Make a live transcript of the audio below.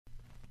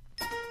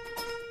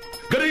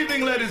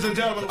evening, ladies and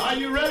gentlemen. Are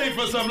you ready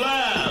for some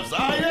laughs?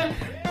 Are you?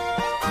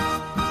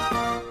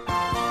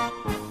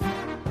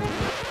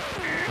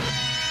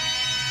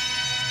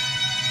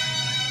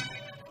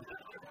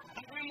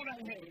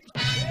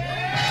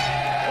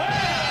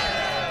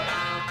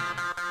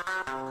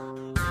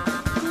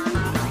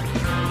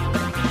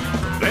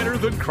 Better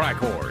than crack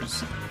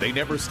whores. They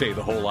never stay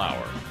the whole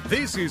hour.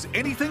 This is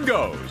Anything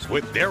Goes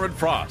with Darren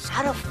Frost.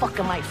 How the fuck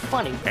am I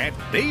funny? And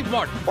Dave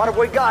Martin. What have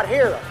we got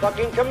here? A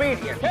fucking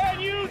comedian. Can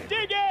you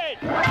dig it?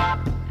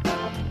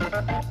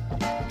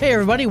 Hey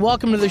everybody,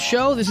 welcome to the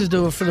show. This is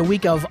for the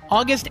week of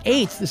August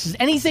 8th. This is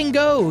Anything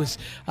Goes.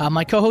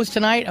 My co-host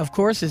tonight, of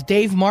course, is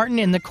Dave Martin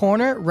in the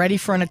corner, ready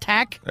for an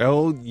attack.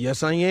 Oh,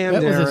 yes I am,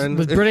 Darren.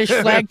 With British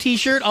flag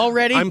t-shirt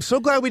already. I'm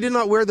so glad we did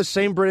not wear the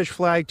same British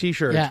flag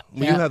t-shirt. Yeah,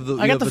 You yeah. have the,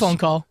 I got the phone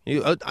call.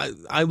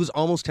 I was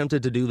almost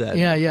tempted to do that.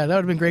 Yeah, that would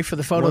have been great for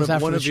the photos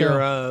after the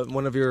show.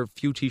 One of your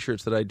few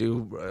t-shirts that I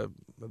do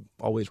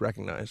always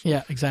recognize.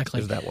 Yeah, exactly.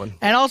 Is that one.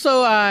 And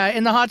also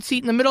in the hot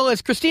seat in the middle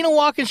is Christina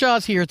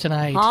Walkinshaw's here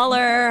tonight.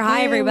 Holler.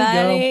 Hi, There we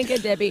everybody. go.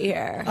 Good to be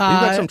here. You've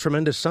got some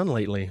tremendous sun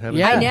lately, haven't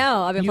yeah. you? I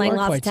know. I've been You playing are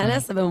lots of quite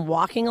tennis. sunny. I've been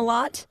walking a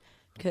lot.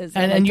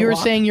 And you were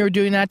saying you were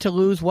doing that to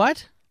lose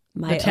what?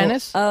 The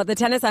tennis? The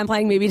tennis I'm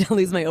playing maybe to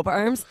lose my Oprah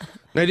arms.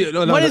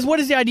 No, What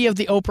is the idea of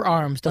the Oprah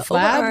arms? The Oprah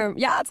flab? arm.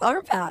 Yeah, it's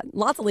arm fat.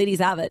 Lots of ladies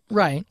have it.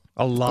 Right.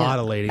 a lot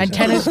of ladies. And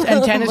have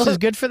it. tennis is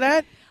good for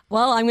that?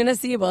 Well, I'm going to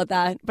see about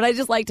that. But I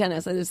just like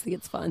tennis. I just think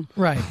it's fun.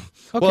 Right.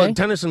 Okay. Well,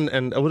 tennis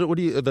and what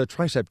do you the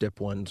tricep dip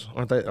ones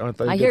aren't they?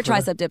 I hear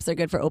tricep dips are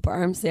good for Oprah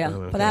arms. Yeah,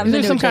 but I is haven't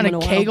there been to some a gym kind in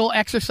of a while. Kegel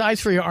exercise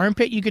for your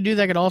armpit you could do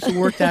that could also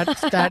work that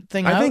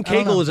thing out? I think don't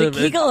Kegel know. is The a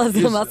Kegel is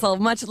a muscle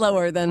much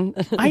lower than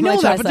I know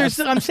my that, but triceps.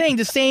 I'm saying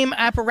the same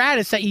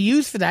apparatus that you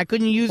use for that.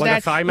 Couldn't you use Like a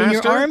that thigh in your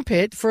master?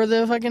 armpit for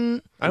the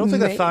fucking? I don't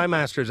think a Right. thigh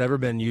master has ever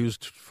been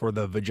used for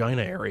the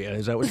vagina area.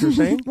 Is that what you're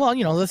saying? Well,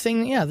 the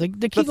thing, yeah, the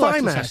The Kegel thigh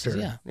exercises,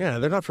 master. yeah.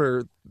 They're not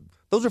for.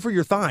 Those are for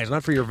your thighs,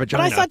 not for your But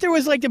vagina. I thought there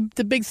was like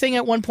the big thing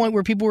at one point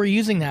where people were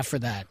using that for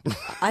that.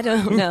 I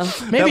don't know.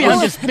 Maybe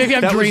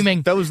I'm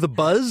dreaming. That was the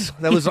buzz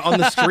that was on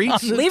the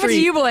streets. Leave it to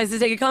you boys to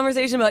take a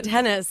conversation about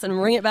tennis and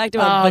bring it back to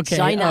a Okay,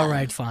 vagina. all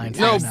right, fine,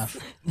 fair No, enough.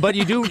 but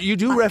you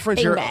do reference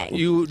Bing your bang.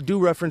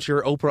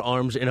 Oprah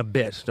arms in a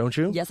bit, don't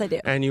you? Yes, I do.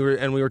 And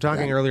we were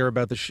talking earlier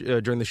about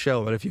during the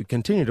show that if you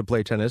continue to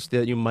play tennis,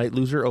 that you might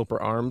lose your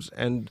Oprah arms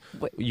and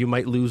you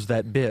might lose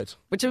that bit.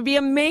 Which would be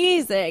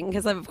amazing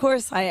because, of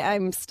course,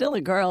 I'm still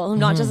a girl. I'm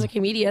not just a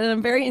comedian, and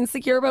I'm very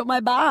insecure about my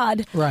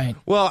bod. Right.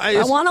 Well,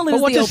 I want to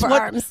lose what the does- Oprah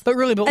what- arms. but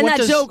really, and what that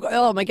does- joke,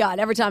 oh my God,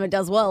 every time it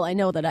does well, I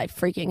know that I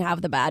freaking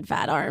have the bad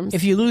fat arms.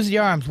 If you lose the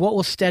arms, what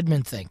will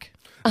Stedman think?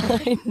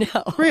 I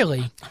know.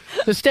 Really?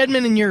 The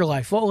Stedman in your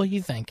life, what will he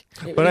think?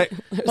 But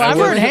Well, I've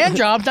heard hand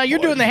jobs. Now you're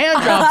doing the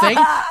hand job thing.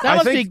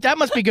 think- That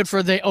must be good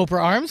for the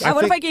Oprah arms.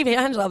 What if I gave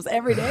hand jobs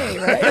every day,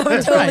 right? I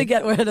would totally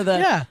get rid of the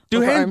Yeah.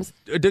 Oprah arms.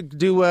 Is Is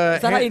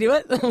that how you do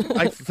it?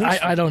 I think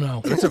I don't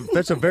know.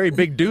 that's a very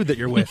big dude that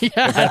you're with. Yeah, if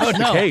I that's don't the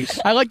know. case.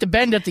 I like to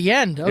bend at the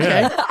end.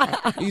 Okay.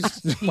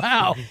 He's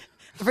Wow.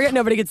 I forget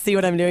nobody could see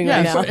what I'm doing Yeah,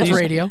 right now. it's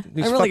radio.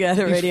 He's I'm really good at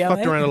radio, He's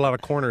fucked eh? around a lot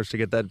of corners to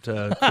get that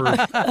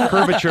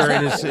curvature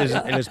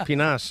in his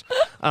penis.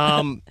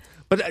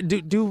 But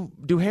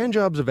do hand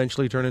jobs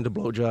eventually turn into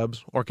blow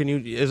jobs, or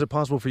is it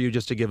possible for you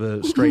just to give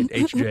a straight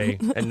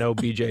HJ and no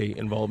BJ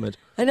involvement?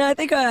 And I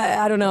think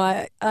I don't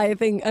know. I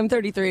think I'm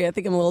 33. I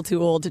think I'm a little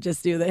too old to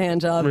just do the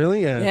hand job.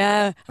 Really? Yeah.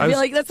 Yeah. I feel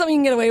like that's something you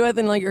can get away with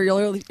in like your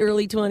early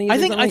 20s. I or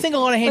think something. a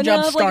lot of hand But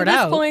no, jobs like, start at this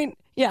out point,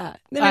 yeah,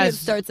 then it as-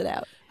 starts it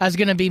out. as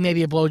going to be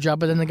maybe a blow job,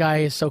 but then the guy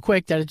is so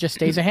quick that it just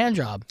stays a hand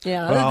job.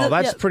 Yeah. Well,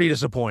 that's yeah. pretty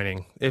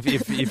disappointing.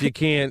 If you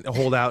can't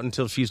hold out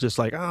until she's just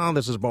like, oh,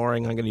 this is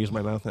boring. I'm going to use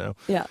my mouth now.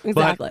 Yeah,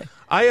 exactly.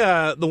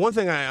 But the one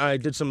thing I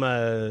did some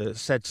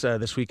sets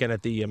this weekend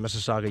at the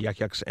Mississauga Yuck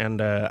Yucks,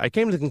 and I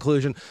came to the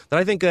conclusion that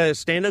I think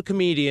stand-up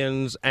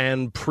comedians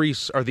and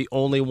priests are the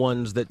only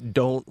ones that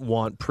don't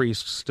want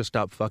priests to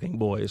stop fucking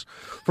boys.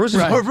 First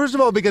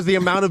of all, because the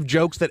amount of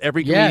jokes that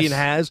every comedian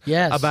has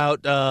about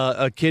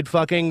a kid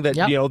fucking that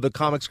the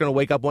comic's going to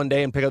wake up one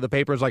day and pick up the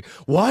paper and is like,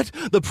 what?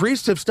 The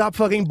priests have stopped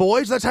fucking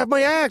boys? Let's have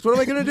my act. What am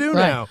I going to do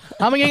now?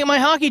 How am I going to get my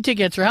hockey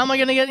tickets, or how am I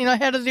going to get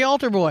head of the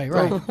altar boy?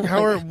 Right.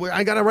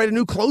 I got to write a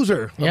new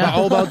closer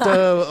all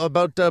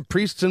about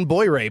priests and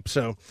boy rape.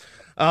 So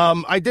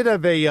I did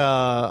have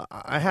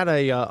I had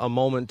a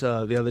moment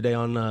the other day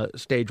on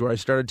stage where I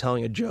started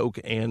telling a joke,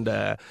 and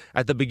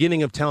at the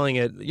beginning of telling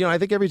it, I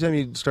think every time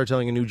you start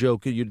telling a new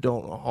joke, you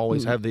don't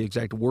always have the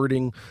exact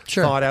wording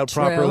thought out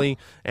properly,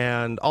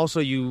 and also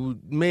you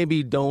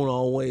maybe don't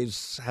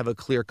always have a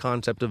clear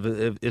concept of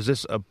is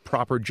this a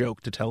proper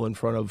joke to tell in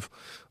front of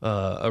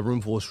a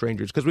room full of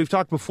strangers? Because we've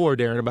talked before,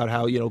 Darren, about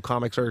how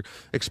comics are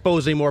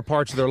exposing more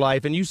parts of their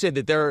life, and you said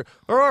that there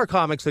are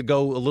comics that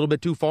go a little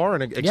bit too far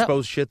and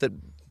expose shit that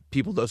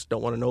people just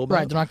don't want to know about.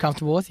 Right, they're not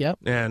comfortable with, yep.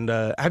 And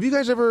have you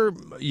guys ever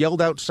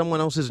yelled out someone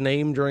else's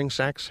name during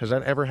sex? Has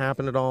that ever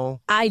happened at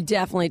all? I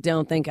definitely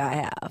don't think I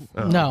have.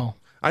 No.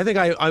 I think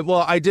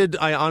I did.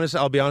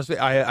 I'll be honest with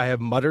you, I have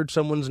muttered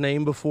someone's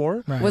name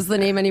before. Right. Was the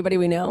name anybody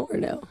we know or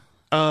no?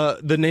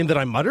 The name that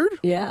I muttered?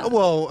 Yeah.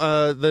 Well,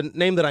 the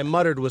name that I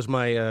muttered was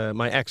my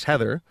my ex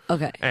Heather.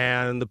 Okay.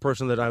 And the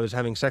person that I was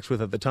having sex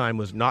with at the time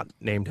was not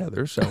named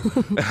Heather. So,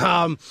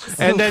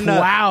 and then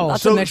Wow.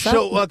 That's So a mix-up.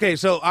 okay.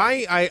 So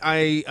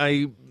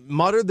I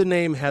muttered the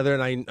name Heather,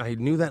 and I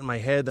knew that in my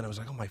head. And I was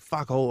like, oh my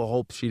fuck! I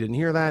hope she didn't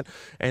hear that.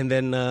 And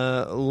then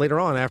later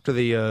on, after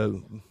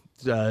the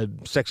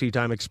sexy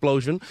time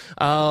explosion,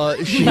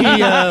 she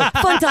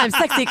Fun time,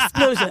 sexy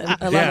explosion. I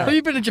love Yeah. Have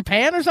you been to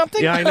Japan or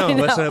something? yeah, I know. I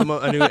know. That's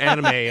a new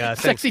anime thing.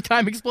 Sexy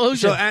time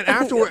explosion. So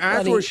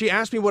afterward, she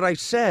asked me what I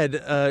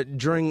said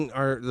during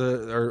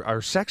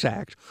our sex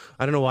act.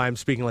 I don't know why I'm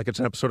speaking like it's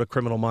an episode of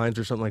Criminal Minds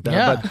or something like that.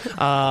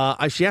 Yeah.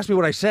 But she asked me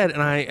what I said,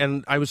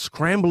 and I was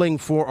scrambling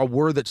for a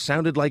word that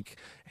sounded like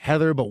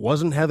Heather but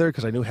wasn't Heather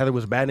because I knew Heather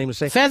was a bad name to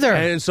say. Feather.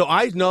 And so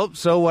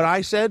So what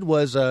I said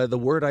was the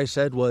word I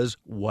said was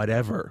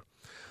whatever.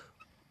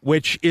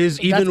 Which is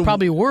even That's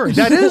probably worse.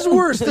 That is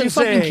worse than Are you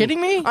fucking saying.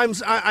 kidding me?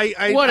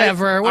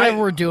 Whatever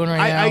we're doing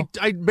right now.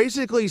 I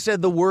basically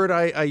said the word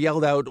I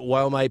yelled out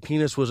while my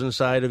penis was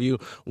inside of you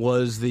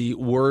was the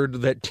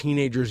word that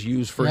teenagers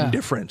use for Yeah.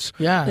 indifference.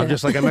 Yeah. I'm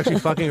just like, I'm actually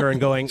fucking her and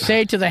going,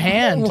 Say it to the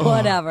hand.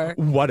 Whatever.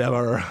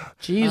 whatever.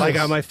 Jesus. Like,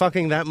 am I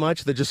fucking that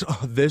much that just,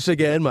 this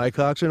again, my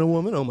cock's in a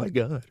woman? Oh my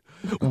God.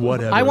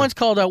 Whatever. I once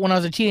called out when I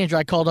was a teenager.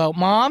 I called out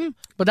Mom,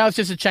 but that was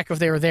just to check if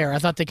they were there. I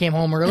thought they came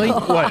home early.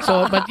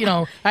 So, but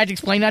I had to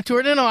explain that to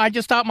her. No, I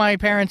just thought my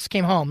parents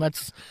came home.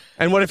 That's.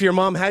 And what if your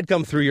mom had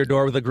come through your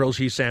door with a grilled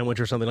cheese sandwich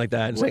or something like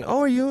that and saying,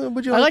 "Oh,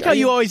 would you?" I like how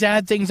you always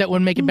add things that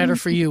would make it better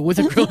for you with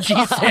a grilled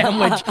cheese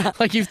sandwich,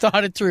 like you've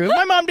thought it through. If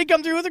my mom did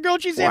come through with a grilled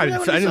cheese Well, sandwich, I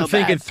that didn't wouldn't be so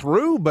think bad. it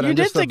through, but You I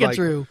did just think it like,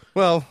 through.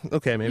 Well,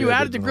 okay, maybe You I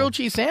added the did grilled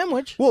cheese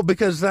sandwich. Well,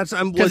 because that's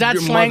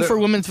Slang for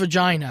women's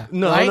vagina.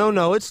 No, right?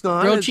 no, it's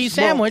not. Grilled It's- cheese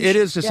well, sandwich. it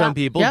is to some Yeah.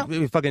 people. Yeah.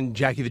 Maybe fucking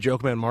Jackie the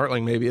Joke Man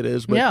Martling, maybe it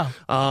is. But, Yeah.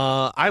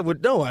 I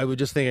would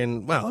just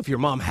thinking, well, if your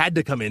mom had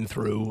to come in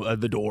through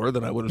the door,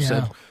 then I would have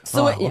said,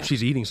 So I it- yeah. hope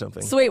she's eating something.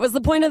 So wait, was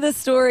the point of this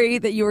story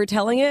that you were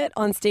telling it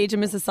on stage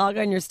in Mississauga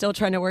and you're still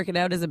trying to work it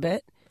out as a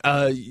bit?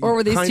 Or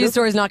were these kind two of?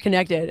 stories not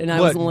connected and I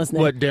wasn't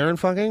listening? What, Darren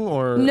fucking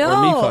or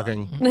No. me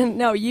fucking?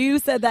 No, you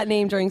said that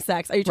name during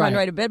sex. Are you trying to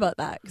Right. write a bit about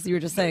that? Because you were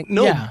just saying.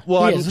 No, Yeah,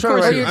 well, he I'm is. Of trying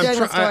course to he write. is. You're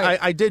doing a story.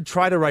 I did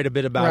try to write a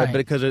bit about Right.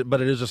 it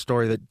but it is a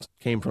story that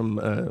came from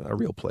a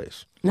real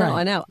place. No, Right.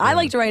 I know. I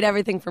like to write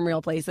everything from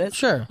real places.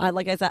 Sure.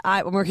 Like I said,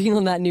 I'm working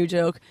on that new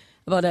joke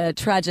about a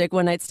tragic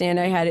one-night stand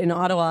I had in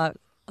Ottawa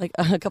like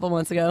a couple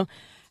months ago,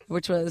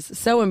 which was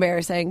so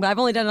embarrassing. But I've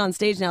only done it on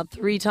stage now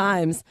 3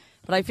 times.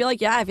 But I feel like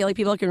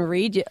people can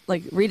read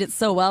it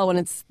so well when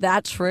it's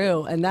that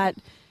true and that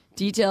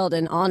detailed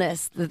and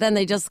honest that then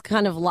they just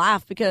kind of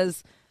laugh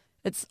because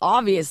it's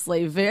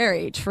obviously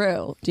very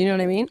true. Do you know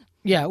what I mean?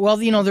 Yeah, well,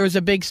 there was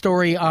a big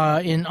story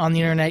on the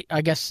internet,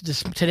 I guess,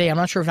 today. I'm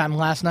not sure if it happened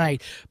last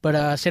night,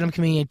 but stand-up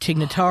comedian Tig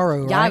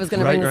Notaro, Yeah, right? I was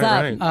going to bring this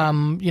up.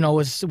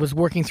 Right. Was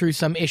working through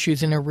some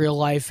issues in her real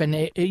life,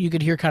 and you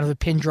could hear kind of a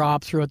pin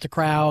drop throughout the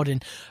crowd.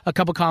 And a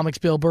couple comics,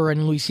 Bill Burr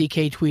and Louis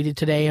C.K., tweeted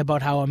today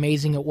about how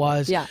amazing it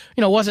was. Yeah.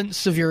 It wasn't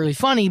severely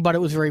funny, but it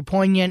was very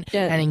poignant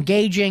and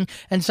engaging.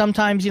 And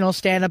sometimes,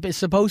 stand-up is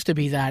supposed to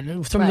be that.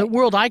 And from the Right.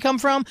 world I come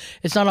from,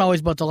 it's not always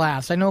about the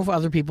laughs. I know if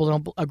other people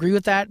don't agree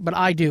with that, but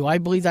I do. I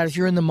believe that if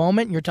you're in the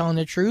moment and you're telling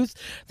the truth,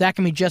 that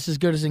can be just as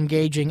good as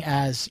engaging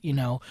as, a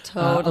little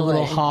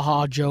Totally.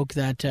 ha-ha joke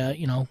that,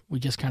 we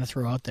just kind of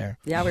throw out there.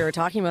 Yeah, we were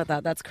talking about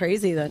that. That's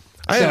crazy.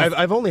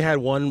 I've only had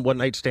one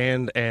night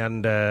stand,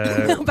 and Back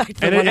to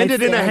the and it one-night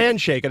ended in a stand.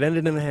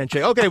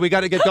 handshake. Okay, we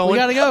got to get going. We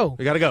gotta go.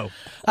 We got to go.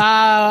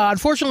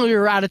 Unfortunately,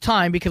 we're out of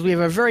time because we have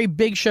a very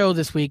big show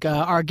this week.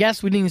 Our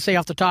guest, we didn't even say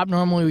off the top,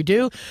 normally we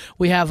do.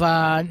 We have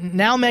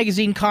Now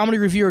Magazine comedy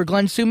reviewer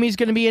Glenn Sumi is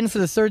going to be in for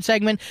the 3rd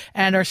segment,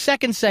 and our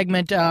 2nd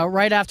segment,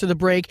 right after the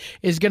break,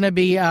 is going to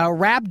be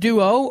rap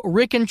duo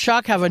Rick and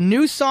Chuck have a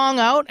new song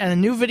out and a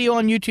new video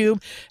on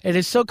YouTube. It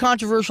is so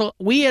controversial,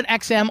 we at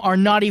XM are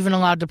not even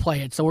allowed to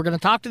play it. So we're going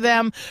to talk to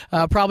them,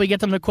 probably get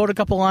them to quote a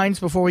couple lines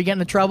before we get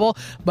into trouble.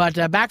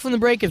 But back from the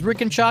break is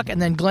Rick and Chuck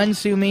and then Glenn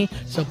Sumi.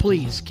 So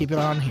please keep it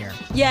on here.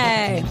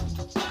 Yay.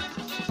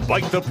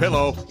 Bite the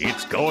pillow,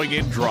 it's going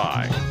in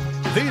dry.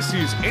 This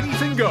is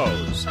Anything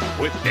Goes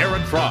with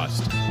Darren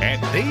Frost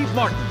and Dave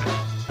Martin.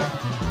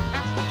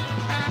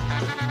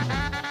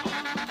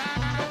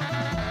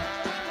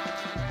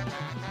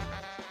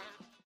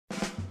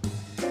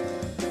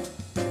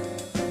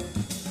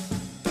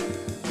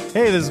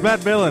 Hey, this is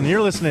Matt Bill, and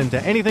you're listening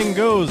to Anything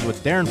Goes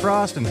with Darren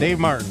Frost and Dave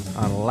Martin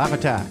on Laugh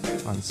Attack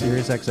on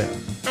Sirius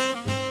XM.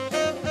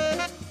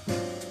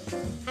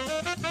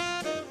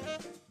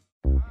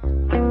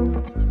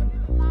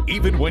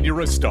 Even when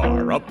you're a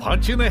star, a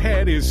punch in the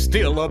head is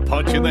still a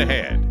punch in the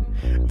head.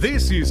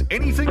 This is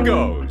Anything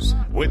Goes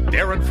with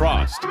Darren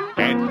Frost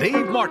and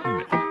Dave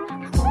Martin.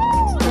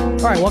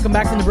 All right, welcome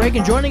back from the break.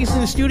 And joining us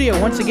in the studio,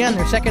 once again,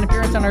 their second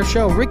appearance on our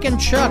show, Rick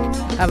and Chuck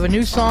have a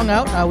new song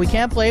out. We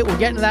can't play it. We'll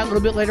get into that a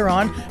little bit later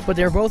on, but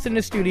they're both in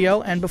the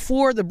studio. And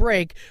before the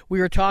break, we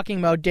were talking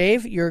about,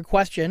 Dave, your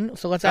question,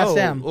 so let's ask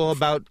them. Well,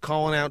 about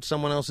calling out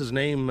someone else's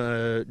name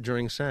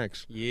during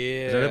sex.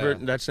 Yeah.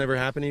 That's never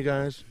happened to you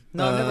guys?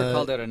 No, I've never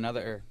called out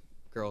another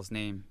girl's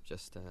name.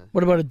 Just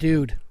What about a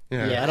dude?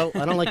 Yeah,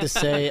 I don't like to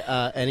say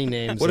any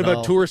names. What at about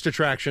all. tourist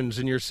attractions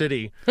in your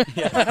city?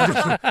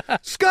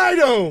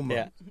 Skydome!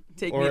 yeah.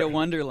 Take me to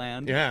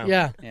Wonderland.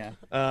 Yeah.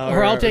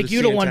 Or I'll take the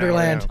you to CN Tower,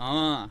 Wonderland.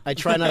 yeah. I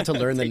try not to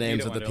learn the Take me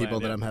names to of the people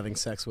Wonderland, that yeah. I'm having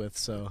sex with.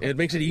 So It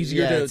makes it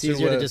easier it's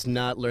easier to just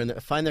not learn.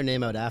 Find their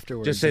name out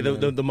afterwards. just say and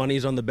then- the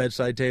money's on the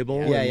bedside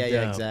table. Yeah,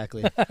 and,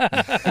 exactly. We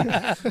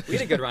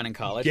had a good run in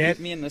college. Get-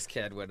 Me and this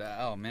kid would,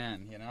 oh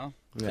man,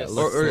 just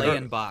Or- lay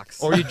in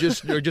box. Or you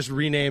just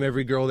rename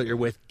every girl that you're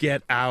with.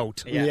 Get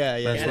out. Yeah,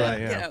 That's Get right, out,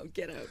 yeah.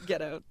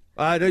 get out.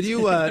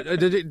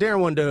 Did Darren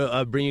wanted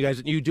to bring you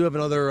guys? You do have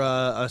another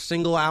a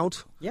single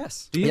out.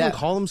 Yes. Do you Yeah. even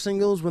call them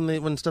singles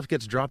when stuff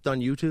gets dropped on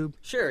YouTube?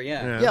 Sure,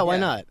 yeah. Yeah, why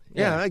not?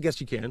 Yeah, I guess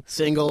you can.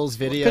 Singles,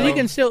 video.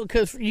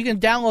 Because you can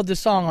download the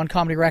song on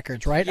Comedy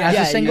Records, right? Yeah. As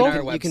yeah, a single? on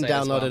our you can website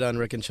as download well. it on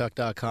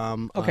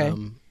rickandchuck.com. Okay.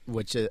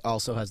 Which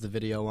also has the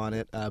video on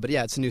it. But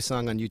yeah, it's a new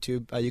song on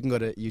YouTube. You can go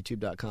to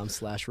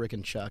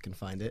youtube.com/rickandchuck and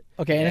find it.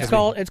 Okay,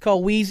 and it's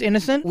called Wee's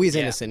Innocent? We's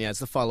Innocent, yeah. It's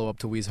the follow-up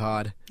to We's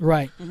Hod.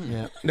 Right.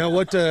 Yeah. Now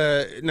what?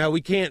 Now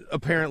we can't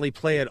apparently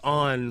play it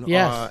on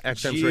Yes.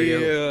 XM's radio.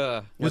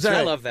 Yeah. Was I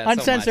that- love that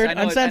Uncensored, so much.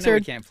 I know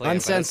uncensored. we can't play it, but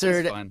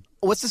Uncensored. it's fun.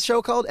 What's the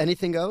show called?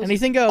 Anything Goes?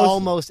 Anything Goes.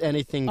 Almost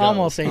Anything Goes.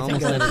 Almost Anything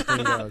Goes.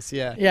 Anything Goes,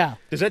 yeah. Yeah.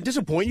 Does that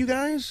disappoint you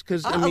guys?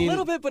 Because I A mean,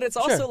 little bit, but it's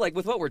also Sure. like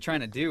with what we're trying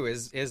to do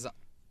is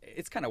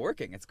it's kind of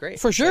working. It's great.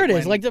 For sure it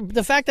is. when- Like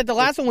the fact that the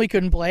last one we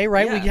couldn't play,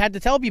 right? Yeah. We had to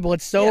tell people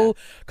it's so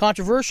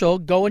controversial.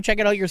 Go and check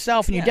it out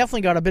yourself, and you Yeah.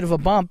 definitely got a bit of a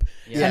bump.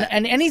 Yeah.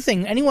 And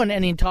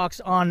anyone talks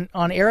on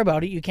air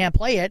about it, you can't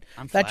play it.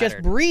 I'm that just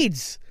flattered.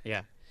 breeds,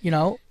 yeah.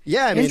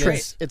 Yeah, I mean,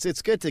 interest.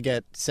 it's good to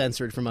get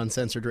censored from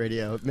uncensored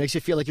radio. It makes you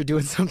feel like you're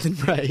doing something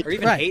right. Or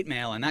even Right. hate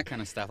mail and that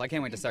kind of stuff. I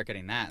can't wait to start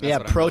getting that. That's Yeah,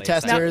 what I'm really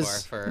excited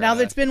protesters. for, Now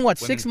it's been what,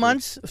 women's 6 groups.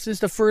 months since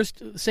the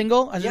first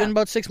single? Has it Yeah. been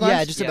about 6 months?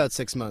 Yeah, just Yeah. about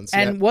 6 months.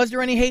 And yeah. was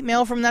there any hate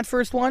mail from that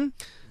first one?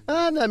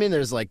 I mean,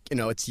 there's like,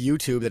 it's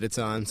YouTube that it's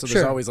on, so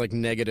Sure. there's always like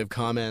negative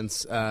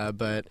comments,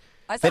 but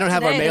I saw they don't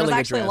have our today, there was mailing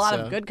actually address. a lot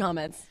so- of good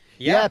comments.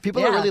 Yeah,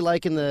 people are Yeah. really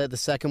liking the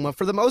second one.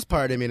 For the most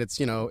part, I mean, it's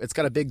it's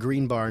got a big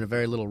green bar and a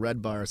very little red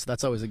bar, so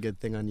that's always a good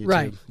thing on YouTube.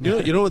 Right.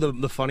 You know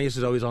the funniest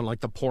is always on like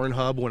the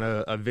Pornhub when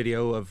a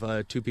video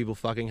of two people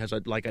fucking has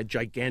a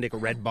gigantic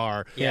red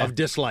bar Yeah. of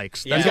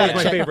dislikes. Yeah. That's You like gotta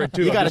my check- favorite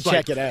too. You I'm got to just like,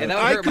 check it out. And that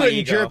would I hurt my couldn't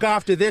ego. jerk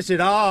off to this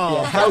at all.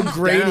 Yeah, how Thumbs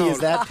grainy down. is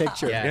that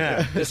picture? Yeah.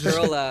 Yeah. This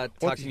girl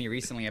talked to me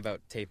recently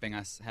about taping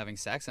us having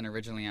sex, and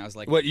originally I was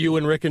like, What, you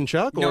and Rick and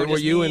Chuck, No, or were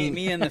just you me, and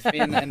me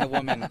and the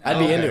woman? I'd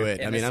be Okay. into it.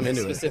 And I mean, this I'm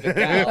into it. specific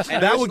gal.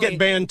 And that would get originally-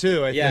 banned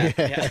too? I think.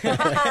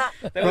 Yeah,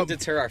 that would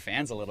deter our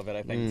fans a little bit,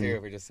 I think, too,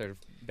 if we just sort of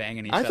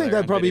banging each I other. think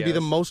that'd on probably be the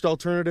videos. most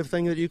alternative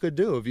thing that you could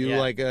do if you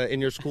Yeah. in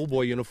your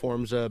schoolboy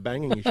uniforms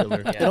banging each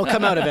other. Yeah. It'll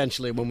come out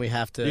eventually when we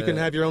have to. You can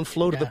have your own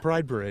float of the Yeah.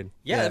 Pride Parade.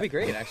 Yeah, that'd be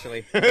great,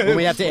 actually. when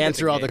we have to Look at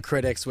answer all game. the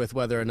critics with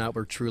whether or not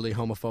we're truly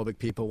homophobic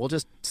people. We'll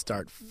just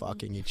start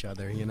fucking each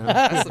other.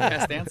 That's the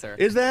best answer.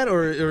 Is that,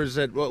 or is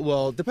it?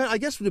 Well, depend. I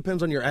guess it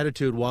depends on your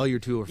attitude while you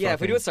two are fucking. Yeah, if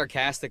we do it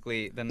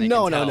sarcastically, then they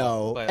No, can no,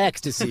 tell, no. but-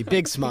 Ecstasy,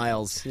 big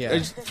smiles. Yeah.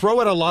 Just throw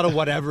out a lot of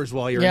whatevers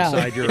while you're Yeah.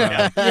 inside your.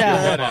 Yeah.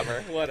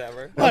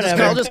 Whatever.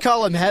 I'll just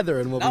call him Heather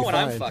and we'll Not be when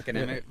fine. I'm fucking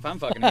him. If I'm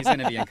fucking him, he's going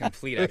to be in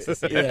complete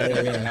ecstasy. Yeah,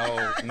 There's yeah,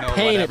 gonna be no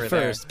Pain whatever it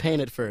first, but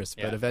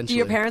Yeah. eventually. Do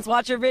your parents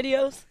watch your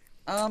videos?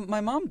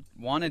 My mom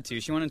wanted to.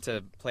 She wanted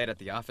to play it at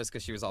the office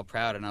because she was all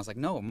proud, and I was like,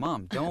 "No,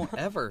 Mom, don't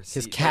ever." See,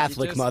 His like, you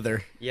Catholic just-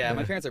 mother. Yeah,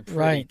 my parents are pretty.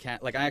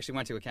 Right. Like, I actually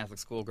went to a Catholic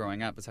school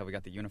growing up. That's how we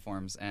got the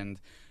uniforms, and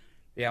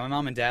yeah, my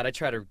mom and dad. I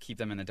try to keep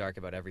them in the dark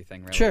about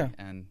everything. Really. Sure.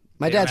 And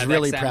My they don't dad's have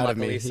really XM, proud of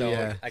me. luckily, so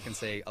He, I can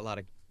say a lot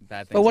of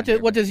bad things. But on here,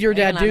 what does your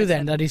dad Hang on do a then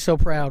second. that he's so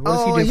proud? What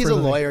does he do he's for a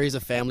living? lawyer. He's a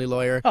family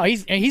lawyer. Oh,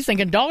 he's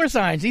thinking dollar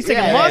signs. He's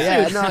thinking Yeah,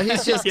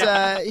 lawsuits.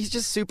 no, he's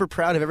just super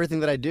proud of everything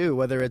that I do,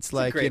 whether it's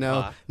like, great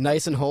pa.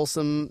 nice and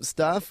wholesome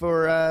stuff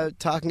or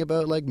talking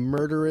about like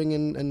murdering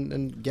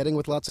and getting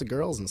with lots of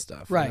girls and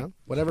stuff. you Right. know?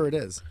 Whatever it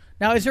is.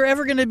 Now, is there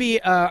ever going to be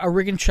a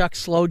Rick and Chuck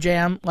slow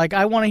jam? Like,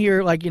 I want to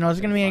hear, is there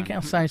going to be any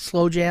kind of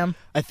slow jam?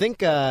 I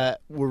think we're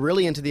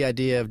really into the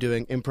idea of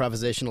doing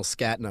improvisational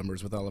scat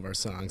numbers with all of our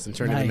songs and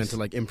turning them Nice. into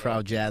like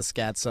improv jazz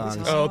scat songs.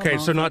 Oh, okay.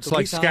 So not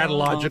like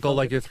scatological,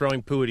 like you're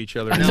throwing poo at each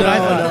other. That's what I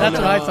thought. That's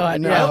what I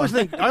thought. no.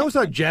 Yeah. I always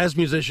thought jazz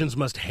musicians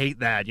must hate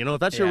that. If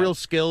that's your Yeah. real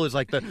skill, is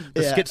like the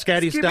Yeah. skit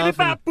scatty stuff.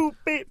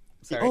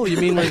 Sorry. Oh, you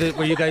mean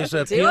where you guys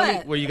pee on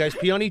it. where you guys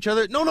pee on each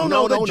other? No,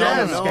 no, the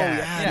jazz no, scat.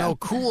 yeah, no,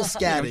 cool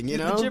scatting, you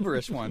know? The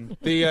gibberish one.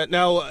 The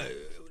now,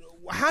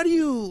 how do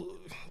you?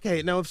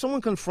 okay, now if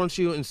someone confronts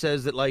you and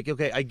says that, like,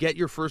 okay, I get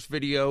your first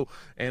video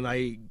and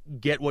I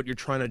get what you're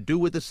trying to do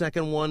with the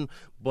second one,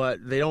 but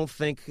they don't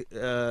think,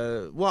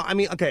 well, I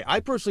mean, okay, I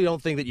personally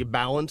don't think that you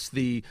balance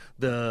the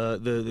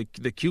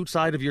cute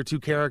side of your two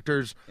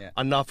characters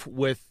enough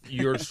with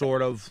your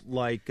sort of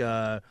like,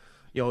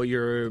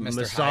 your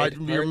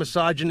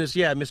misogynist,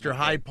 Mr.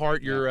 Hyde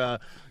part, your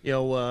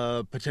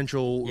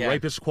potential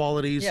rapist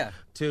qualities. Yeah.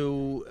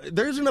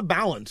 There isn't a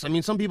balance. I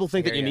mean, some people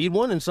think that you need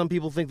one, and some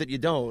people think that you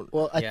don't.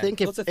 Well, I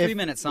think it's a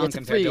 3-minute song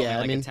compared to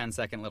only a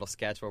 10-second little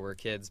sketch where we're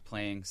kids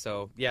playing.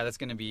 So yeah, that's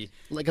going to be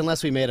like,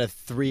 unless we made a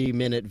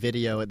 3-minute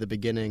video at the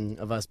beginning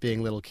of us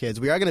being little kids.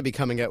 We are going to be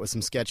coming out with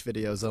some sketch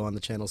videos though on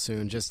the channel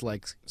soon, just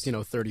like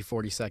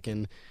 30-40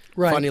 second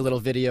funny little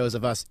videos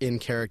of us in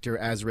character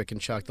as Rick and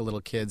Chuck, the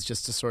little kids,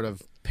 just to sort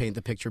of paint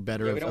the picture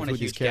better of who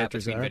these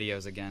characters are. We don't want a huge gap between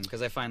videos again,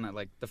 because I find that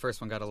like the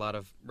first one got a lot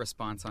of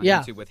response on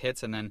YouTube with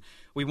hits, and then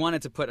we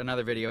wanted to put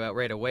another video out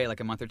right away,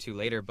 like a month or two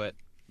later, but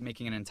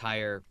making an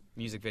entire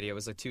music video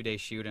was a 2-day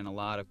shoot and a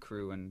lot of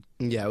crew and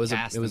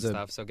cast and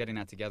stuff. So getting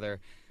that together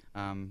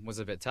was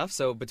a bit tough.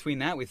 So between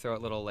that, we throw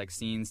out little like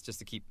scenes just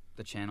to keep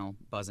the channel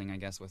buzzing, I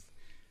guess, with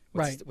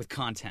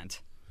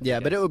content.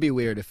 Yeah, but it would be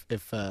weird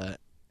if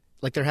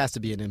like there has to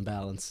be an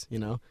imbalance, you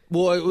know?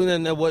 Well,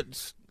 then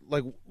what's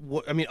like?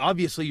 I mean,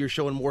 obviously you're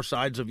showing more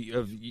sides of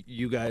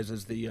you guys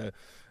as the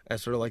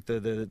as sort of like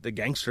the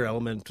gangster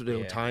element,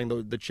 tying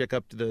the chick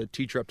up to the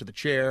teacher up to the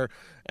chair,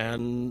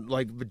 and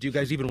like. But do you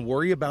guys even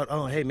worry about?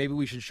 Oh, hey, maybe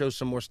we should show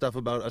some more stuff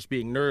about us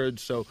being nerds,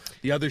 so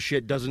the other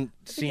shit doesn't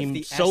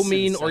seem so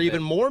mean or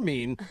even more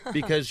mean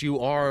because you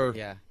are.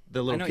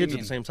 The little kids at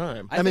the same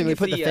time. I mean, we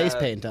put the face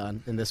paint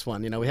on in this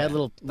one. You know, we had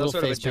little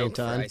face paint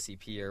on. For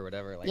ICP or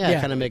whatever. Like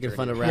kind of making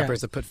fun of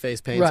rappers that put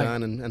face paint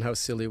on and how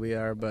silly we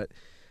are. But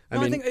I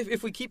mean, I think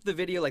if we keep the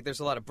video, like, there's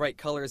a lot of bright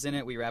colors in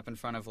it. We rap in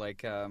front of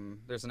like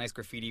there's a nice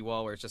graffiti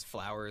wall where it's just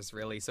flowers,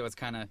 really. So it's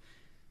kind of,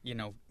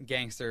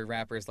 gangster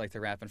rappers like to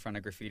rap in front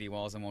of graffiti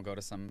walls, and we'll go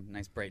to some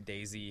nice bright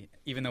daisy.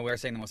 Even though we're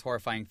saying the most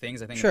horrifying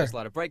things, I think if there's a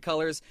lot of bright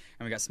colors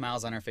and we got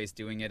smiles on our face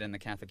doing it in the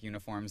Catholic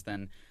uniforms,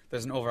 then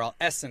there's an overall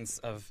essence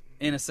of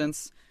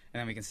innocence, and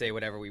then we can say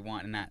whatever we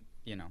want, and that,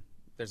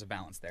 there's a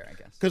balance there, I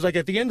guess. Because like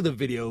at the end of the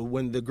video,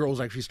 when the girls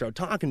actually start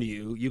talking to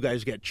you, you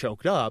guys get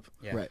choked up,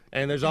 right?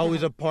 And there's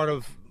always a part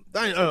of.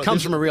 It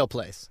comes from a real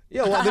place.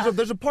 Yeah, well,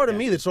 there's a part of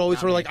me that's always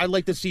sort of like, I'd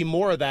like to see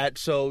more of that.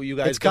 So you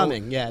guys, it's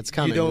coming. Yeah, it's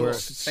coming. You don't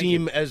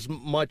seem as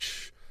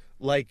much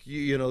like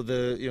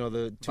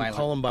the two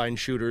Columbine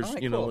shooters,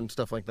 and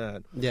stuff like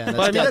that. Yeah,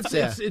 but I mean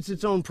it's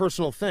its own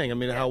personal thing. I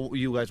mean, how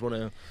you guys want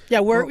to? Yeah,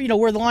 where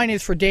the line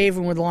is for Dave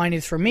and where the line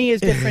is for me is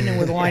different, and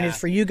where the line is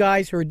for you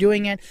guys who are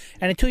doing it.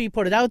 And until you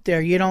put it out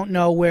there, you don't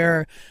know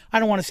where. I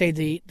don't want to say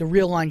the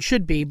real line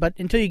should be, but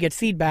until you get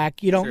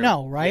feedback, you don't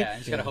know, right? Yeah, you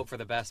just gotta hope for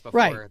the best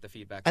before the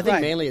feedback. I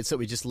think mainly it's that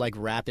we just like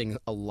rapping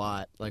a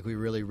lot. Like we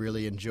really,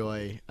 really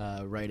enjoy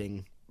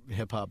writing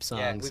hip-hop songs.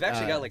 Yeah, we've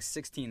actually got like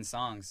 16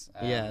 songs.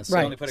 So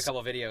we only put a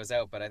couple videos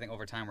out, but I think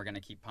over time we're going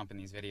to keep pumping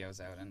these videos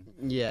out.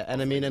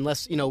 And I mean,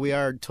 unless, we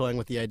are toying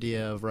with the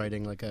idea of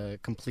writing like a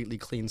completely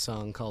clean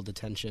song called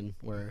Detention,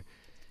 where,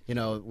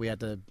 we had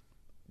to,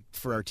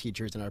 for our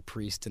teachers and our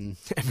priest and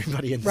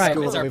everybody in the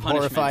school that we've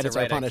horrified, it's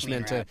our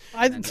punishment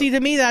to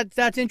me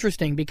that's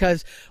interesting,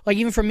 because like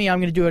even for me, I'm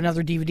going to do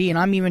another DVD, and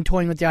I'm even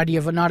toying with the idea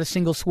of not a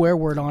single swear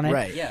word on it.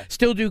 Right. Yeah.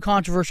 Still do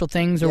controversial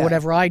things or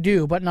whatever I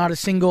do, but not a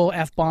single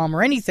F-bomb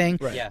or anything,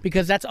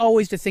 because that's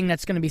always the thing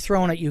that's going to be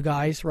thrown at you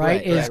guys,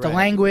 right? Is the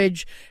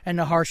language and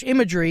the harsh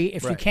imagery.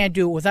 If you can't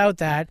do it without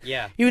that,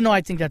 even though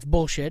I think that's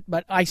bullshit,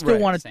 but I still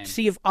want to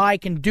see if I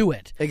can do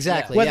it.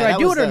 Exactly. Whether I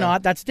do it or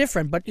not, that's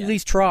different, but at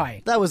least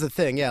try. That was the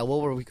thing,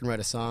 where we can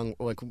write a song,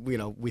 like,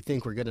 we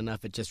think we're good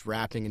enough at just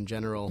rapping in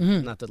general,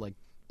 not to like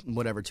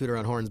whatever toot our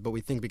own horns, but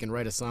we think we can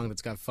write a song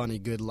that's got funny,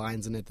 good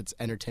lines in it, that's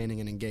entertaining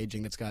and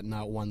engaging, that's got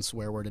not one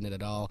swear word in it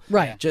at all,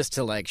 right? Just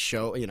to like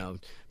show,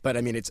 but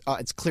I mean, it's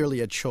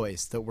clearly a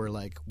choice that we're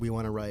like, we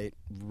want to write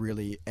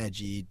really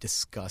edgy,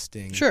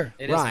 disgusting It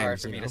is rhymes, hard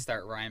for me to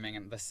start rhyming,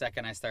 and the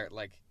second I start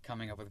like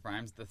coming up with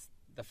rhymes,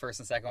 the first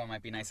and second one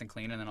might be nice and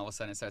clean, and then all of a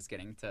sudden it starts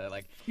getting to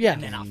like,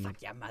 and then I'll fuck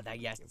your mother,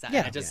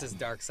 and just this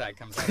dark side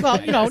comes out.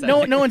 Well,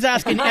 no one's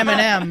asking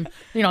Eminem,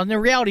 the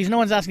reality is no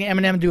one's asking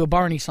Eminem to do a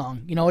Barney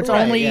song. It's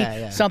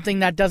only something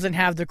that doesn't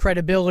have the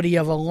credibility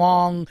of a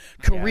long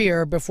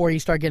career before you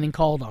start getting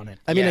called on it.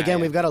 I mean,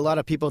 we've got a lot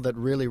of people that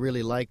really,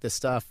 really like this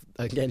stuff.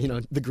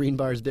 Again, the green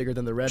bar is bigger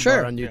than the red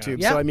bar on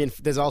YouTube. So, I mean,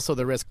 there's also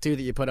the risk, too,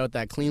 that you put out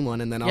that clean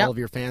one, and then all of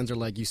your fans are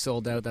like, you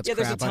sold out, that's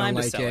crap, I don't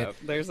like it. Out.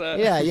 There's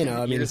a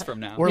I mean, years from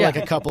now. We're like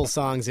a couple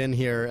songs in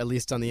here, at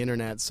least on the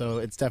internet, so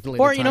it's definitely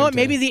or you know what,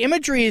 maybe the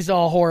imagery is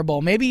all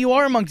horrible, maybe you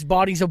are amongst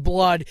bodies of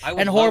blood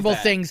and horrible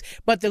things,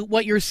 but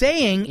what you're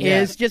saying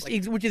is just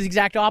which is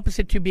exact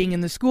opposite to being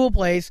in the school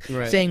place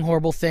saying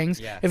horrible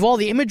things. If all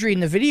the imagery in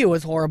the video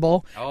is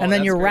horrible and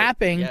then you're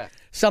rapping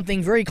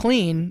something very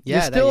clean,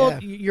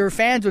 your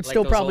fans would like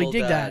still probably old,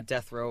 dig that.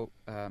 Death Row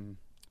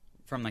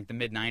from like the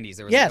mid '90s.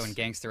 There was when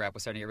gangster rap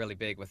was starting to get really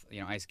big with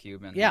Ice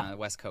Cube and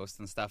West Coast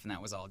and stuff, and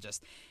that was all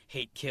just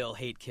hate kill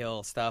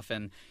stuff.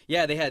 And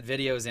they had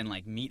videos in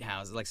like meat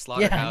houses, like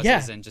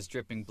slaughterhouses, and just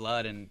dripping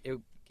blood, and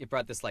it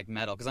brought this like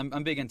metal, because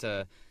I'm big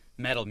into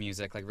metal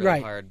music, like really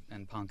hard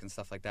and punk and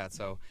stuff like that.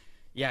 So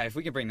if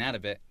we could bring that a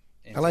bit.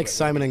 I like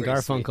Simon and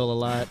Garfunkel a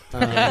lot.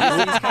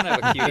 He's kind of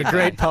a cutie.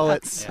 Great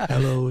poets.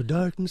 Hello,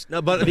 darkness.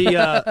 No, but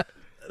the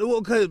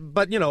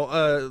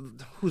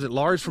who's it?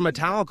 Lars from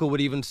Metallica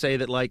would even say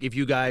that, like, if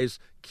you guys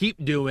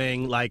keep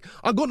doing, like,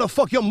 I'm gonna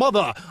fuck your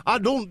mother, I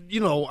don't,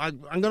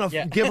 I'm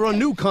gonna give her a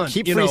new cunt.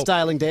 Keep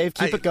freestyling, Dave.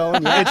 Keep it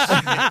going.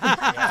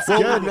 It's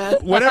good, man.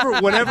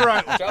 Whenever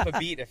I drop a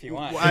beat if you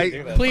want.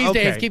 Please,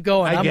 Dave, keep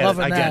going. I'm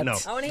loving that.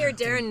 I want to hear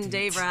Darren and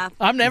Dave rap.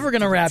 I'm never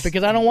gonna rap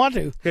because I don't want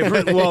to.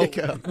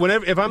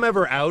 If I'm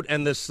ever out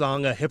and this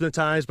song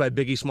 "Hypnotized" by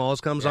Biggie Smalls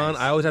comes on,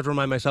 I always have to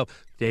remind myself,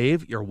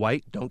 Dave, you're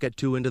white. Don't get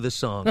too into this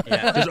song,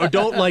 or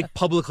don't like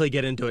publicly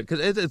get into it, because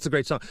it's a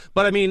great song.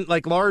 But I mean,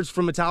 like, Lars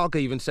from Metallica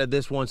even said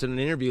this once in an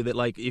interview, that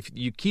like, if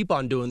you keep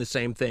on doing the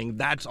same thing,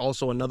 that's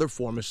also another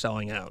form of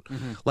selling out.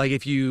 Like,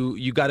 if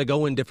you got to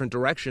go in different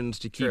directions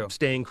to keep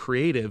staying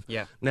creative.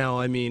 Now,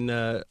 I mean,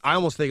 I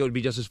almost think it would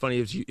be just as funny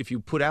if you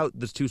put out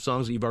the 2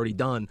 songs that you've already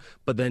done,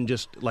 but then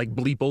just like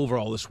bleep over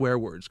all the swear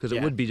words, because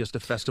it would be just a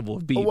festival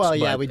of beats.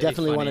 Well, we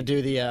definitely want to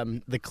do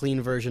the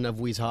clean version of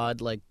We's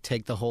Hod, like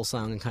take the whole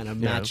song and kind of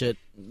match it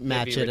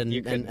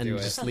and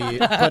just leave.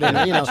 Put in,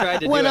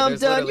 when I'm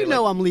done,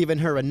 I'm leaving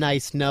her a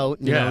nice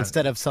note,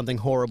 instead of something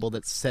horrible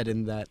that's said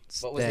in that.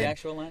 What was the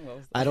actual line?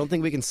 I don't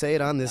think we can say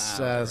it on this.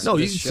 No,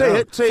 you show. say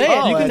it. Say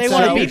it. You can. They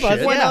want to beep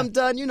us. When I'm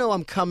done,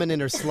 I'm coming in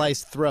her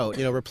sliced throat.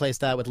 Replace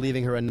that with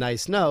leaving her a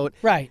nice note.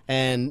 Right.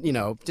 And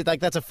like,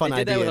 that's a fun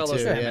idea too. They did that with all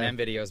those Eminem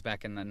videos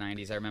back in the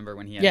 '90s. I remember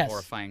when he had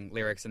horrifying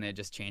lyrics, and they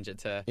just changed it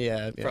to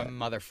from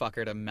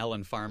motherfucker to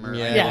melon farmer.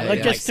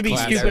 Just to be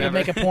stupid and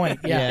make a point.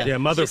 Yeah,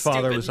 mother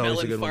father was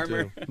always a good one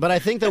too. But I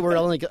think that we're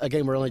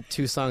only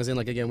 2 songs in.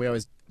 Like, again, we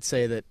always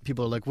say that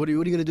people are like, what are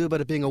you going to do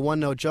about it being a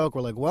one-note joke?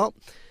 We're like, well,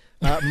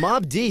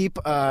 Mobb Deep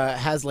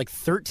has like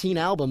 13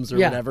 albums or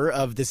whatever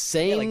of the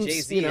same, like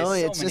Jay-Z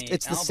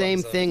it's the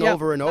same thing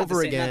over and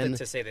over again. Not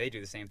to say they do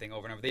the same thing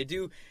over and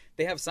over.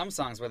 They have some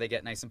songs where they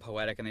get nice and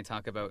poetic and they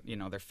talk about,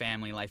 their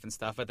family life and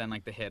stuff, but then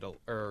like the hit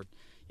or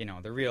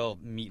the real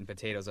meat and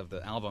potatoes of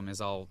the album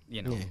is all,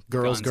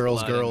 girls,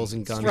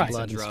 and guns, blood,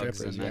 and drugs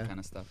strippers, and that kind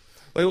of stuff.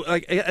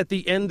 Like, at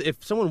the end,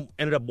 if someone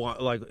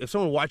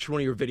watched one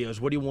of your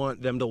videos, what do you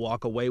want them to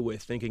walk away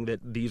with, thinking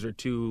that these are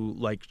 2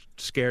 like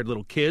scared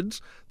little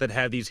kids that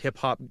have these hip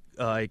hop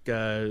I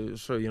don't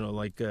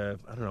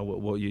know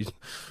what you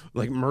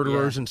like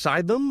murderers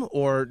inside them,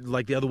 or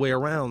like the other way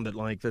around, that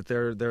like that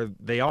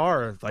they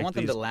are like, I want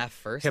them to laugh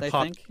first, I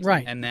think,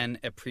 and then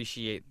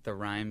appreciate the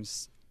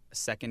rhymes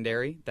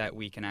secondary that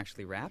we can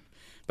actually rap.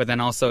 But then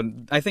also,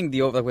 I think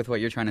with what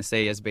you're trying to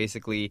say is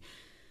basically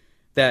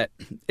that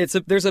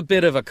there's a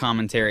bit of a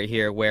commentary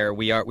here where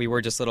we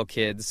were just little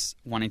kids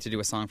wanting to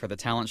do a song for the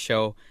talent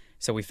show.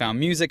 So we found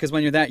music, because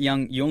when you're that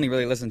young, you only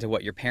really listen to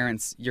what you're kind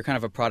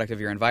of a product of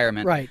your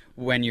environment. Right.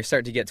 When you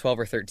start to get 12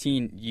 or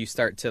 13, you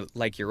start to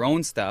like your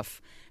own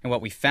stuff. And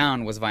what we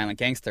found was violent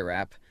gangster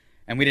rap.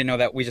 And we didn't know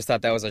that. We just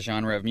thought that was a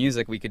genre of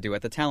music we could do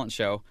at the talent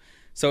show.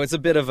 So it's a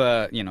bit of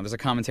a, there's a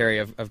commentary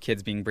of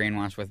kids being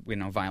brainwashed with,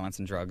 violence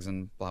and drugs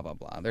and blah, blah,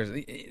 blah.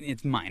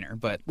 It's minor,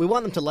 but... We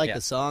want them to like the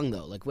song,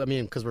 though. Like,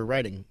 because we're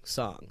writing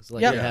songs.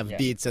 Like, we have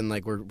beats, and,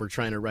 like, we're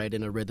trying to write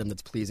in a rhythm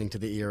that's pleasing to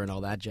the ear and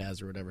all that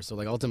jazz or whatever. So,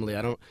 like,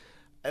 ultimately,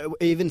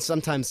 even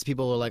sometimes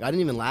people are like, I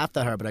didn't even laugh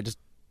that hard, but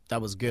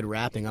that was good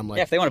rapping. I'm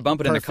like, if they want to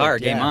bump it in the car,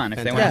 game on.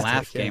 If they want to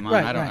laugh, game on.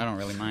 Right, I don't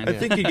really mind. I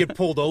think you'd get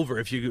pulled over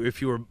if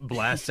you were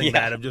blasting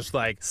that. I'm just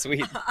like,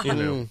 sweet.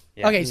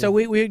 Okay, so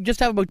we just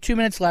have about 2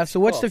 minutes left.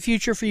 So what's the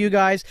future for you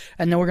guys?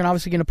 And then we're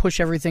obviously going to push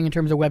everything in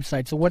terms of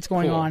websites. So what's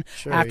going on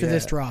after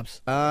this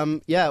drops?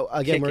 Again,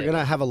 we're going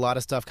to have a lot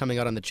of stuff coming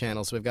out on the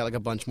channel. So we've got like a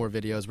bunch more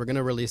videos. We're going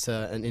to release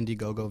an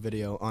Indiegogo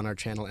video on our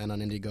channel and on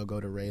Indiegogo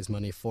to raise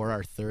money for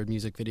our 3rd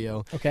music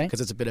video. Okay. Because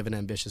it's a bit of an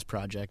ambitious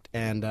project.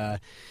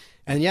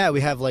 And yeah, we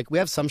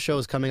have some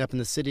shows coming up in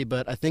the city,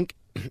 but I think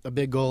a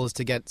big goal is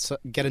to get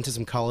into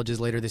some colleges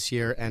later this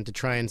year and to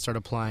try and start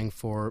applying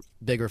for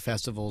bigger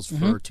festivals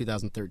for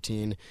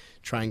 2013.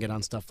 Try and get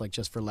on stuff like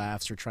Just for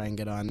Laughs, or try and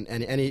get on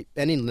any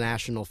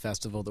national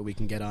festival that we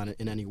can get on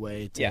in any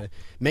way.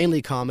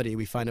 Mainly comedy.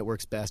 We find it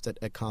works best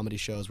at comedy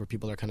shows where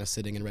people are kind of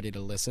sitting and ready to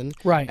listen,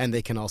 right? And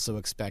they can also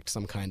expect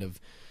some kind of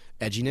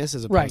edginess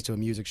as opposed to a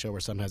music show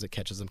where sometimes it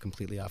catches them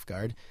completely off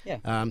guard.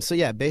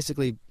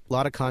 Basically a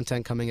lot of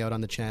content coming out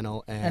on the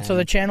channel. And so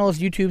the channel is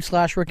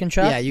YouTube/Rick and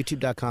Chuck? Yeah,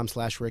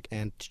 youtube.com/Rick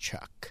and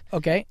Chuck.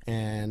 Okay.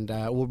 And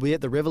we'll be at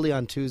the Rivoli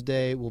on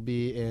Tuesday. We'll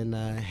be in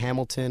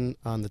Hamilton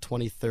on the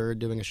 23rd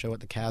doing a show at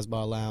the Casbah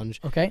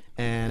Lounge. Okay.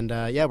 And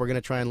we're going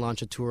to try and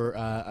launch a tour,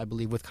 I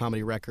believe, with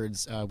Comedy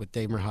Records with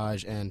Dave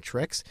Merhaj and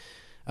Trix.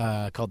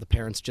 Called the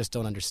Parents Just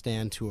Don't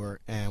Understand Tour,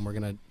 and we're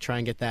gonna try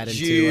and get that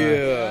into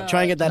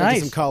into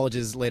some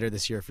colleges later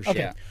this year for sure.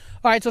 Okay.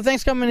 All right, so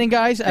thanks for coming in,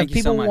 guys. Thank you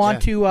people so much.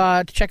 want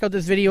to check out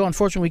this video.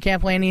 Unfortunately, we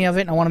can't play any of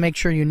it, and I want to make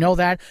sure you know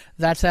that.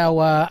 That's how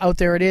out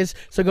there it is.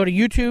 So go to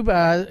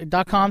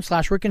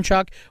youtube.com/Rick and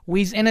Chuck,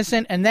 We's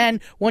Innocent, and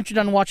then once you're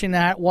done watching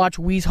that, watch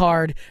We's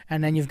Hard,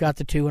 and then you've got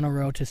the 2 in a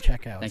row to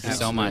check out. Thank you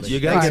so much. You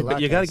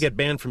gotta get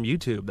banned from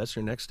YouTube. That's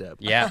your next step.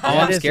 Yeah. Oh,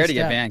 I'm scared to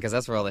get banned because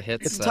that's where all the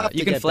hits. It's tough you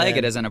to can get flag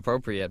banned. it as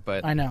inappropriate,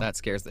 but I know. that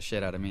scares the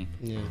shit out of me.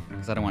 Yeah.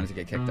 Because I don't want it to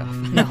get kicked off.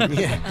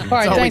 All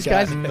right, all we thanks,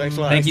 got. guys. Thanks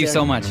a lot. Thank you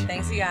so much.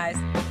 Thanks, you guys.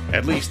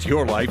 At least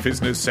your life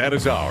isn't as sad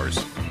as ours.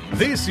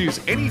 This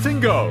is Anything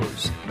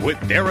Goes with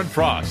Darren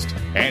Frost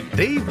and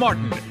Dave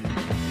Martin.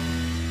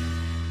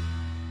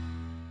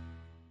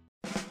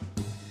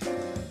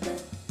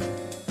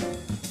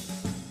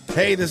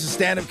 Hey, this is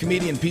stand-up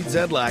comedian Pete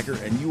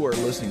Zedlacker, and you are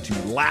listening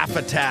to Laugh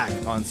Attack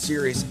on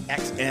Sirius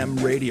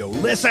XM Radio.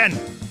 Listen!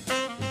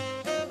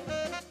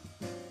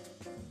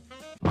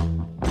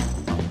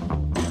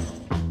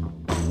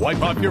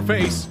 Wipe off your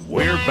face.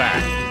 We're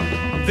back.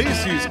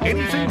 This is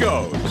Anything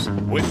Goes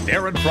with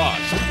Darren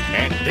Frost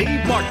and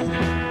Dave Martin.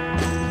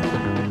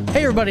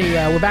 Hey, everybody.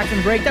 We're back from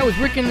the break. That was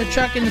Rick and the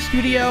Chuck in the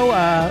studio.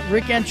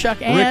 Rick and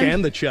Chuck and... Rick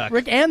and the Chuck.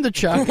 Rick and the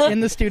Chuck in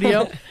the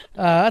studio.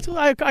 That's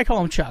what I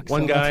call him Chuck.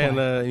 One so guy, that's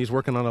and he's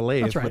working on a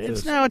lathe. That's right. with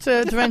It's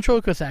this. a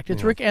ventriloquist act.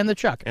 It's Rick and the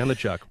Chuck. And the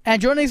Chuck.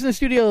 And joining us in the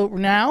studio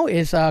now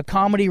is a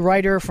comedy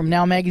writer from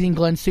Now Magazine,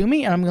 Glenn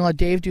Sumi, and I'm going to let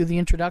Dave do the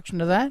introduction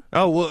to that.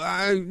 Oh, well,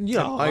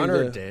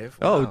 honored, Dave.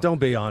 Oh, Wow. don't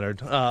be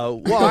honored.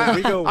 Well,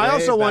 I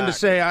also wanted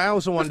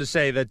to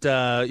say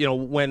that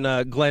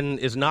when Glenn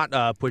is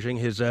not pushing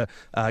his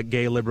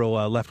gay liberal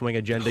left-wing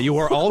agenda, you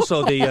are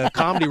also the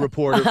comedy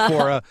reporter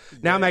for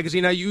Now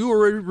Magazine. Now, you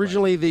were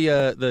originally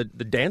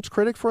the dance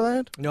critic for that?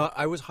 No,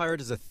 I was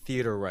hired as a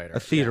theater writer. A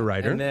theater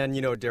writer. And then,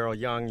 Daryl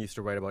Young used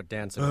to write about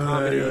dance and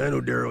comedy. I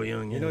know Daryl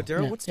Young. You know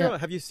Daryl? What's Yeah. Daryl?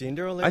 Have you seen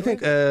Daryl lately? I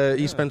think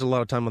he spends a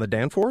lot of time on the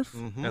Danforth,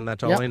 and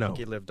that's all I I know. think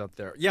he lived up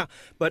there. Yeah,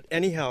 but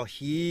anyhow,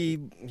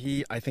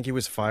 I think he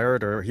was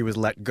fired or he was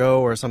let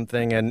go or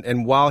something.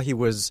 And while he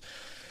was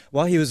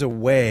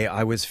away,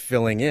 I was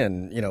filling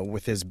in,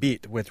 with his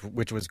beat,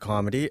 which was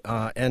comedy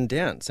and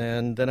dance.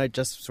 And then I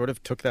just sort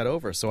of took that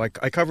over. So I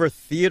cover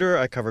theater,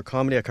 I cover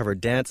comedy, I cover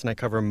dance, and I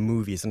cover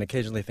movies, and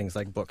occasionally things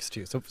like books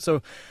too.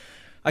 So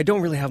I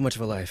don't really have much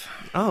of a life.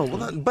 Oh,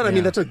 well, I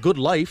mean, that's a good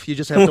life. You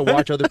just have to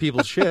watch other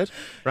people's shit,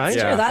 right?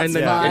 Sure, that's and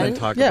then, fun. And then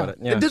talk Yeah. about it.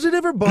 Yeah. Does it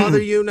ever bother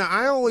you? Now,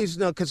 I always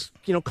know, because,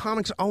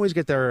 comics always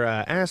get their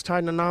ass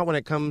tied in a knot when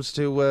it comes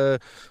to,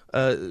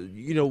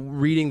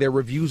 reading their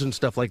reviews and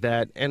stuff like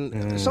that.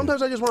 And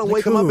sometimes I just want to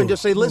wake them up and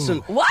just say, listen,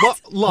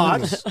 What?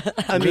 lots.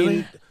 I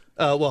mean...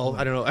 well,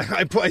 I don't know.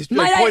 I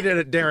pointed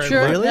at Darren.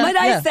 Sure. but- Really? Might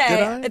I Yeah. say,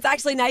 Did I? it's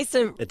actually nice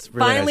to It's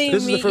really finally nice.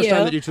 This is the meet first you.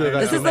 time that you two have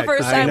This actually is the met.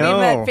 first I time we know.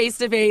 met face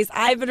to face.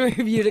 I've been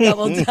reviewed a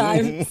couple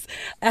times.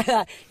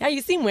 Yeah,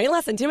 you seem way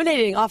less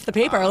intimidating off the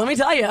paper. Let me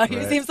tell you,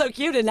 you seem so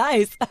cute and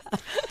nice.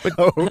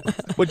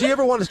 But do you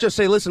ever want to just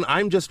say, listen,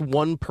 I'm just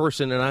one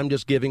person and I'm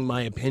just giving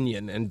my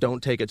opinion and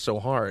don't take it so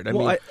hard? I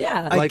Well, mean,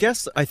 Yeah.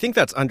 I think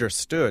that's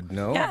understood,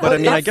 no? Yeah. But I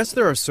mean, I Yes. guess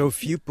there are so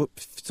few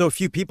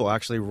people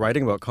actually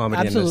writing about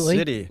comedy Absolutely. in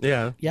the city.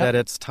 Yeah. Yep. That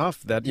it's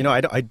tough. That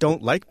I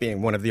don't like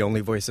being one of the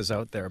only voices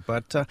out there.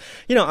 But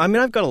I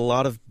mean, I've got a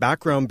lot of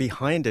background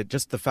behind it.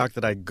 Just the fact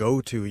that I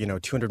go to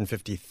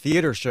 250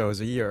 theater shows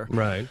a year.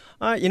 Right.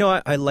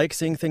 I like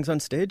seeing things on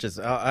stages.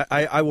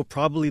 I will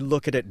probably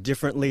look at it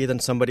differently than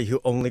somebody who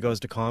only goes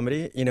to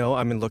comedy.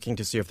 I'm looking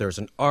to see if there's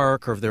an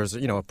arc or if there's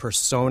a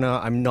persona.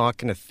 I'm not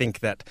going to think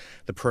that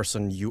the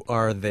person you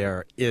are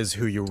there is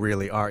who you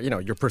really are.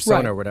 Your persona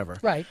Right. or whatever.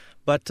 Right.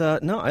 But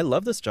no, I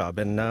love this job,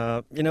 and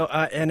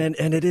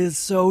and it is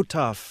so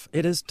tough.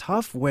 It is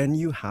tough when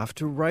you have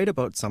to write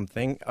about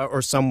something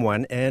or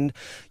someone, and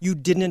you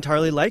didn't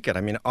entirely like it.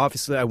 I mean,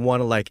 obviously, I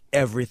want to like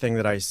everything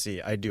that I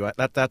see. I do.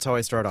 That's how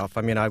I start off.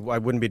 I mean, I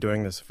wouldn't be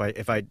doing this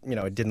if I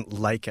didn't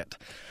like it.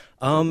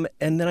 And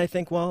then I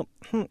think,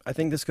 I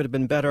think this could have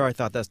been better. I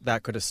thought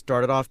that could have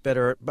started off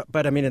better.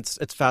 But I mean, it's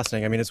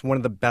fascinating. I mean, it's one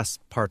of the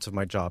best parts of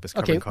my job is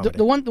covering comedy.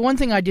 The one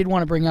thing I did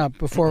want to bring up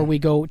before we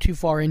go too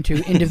far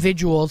into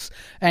individuals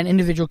and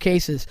individual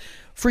cases,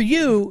 for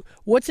you,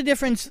 what's the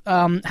difference?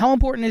 How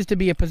important is to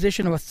be a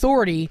position of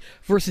authority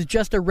versus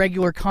just a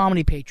regular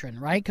comedy patron,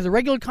 right? Because a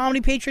regular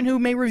comedy patron who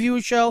may review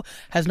a show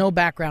has no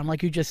background,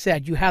 like you just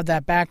said. You have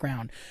that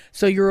background,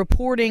 so you're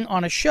reporting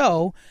on a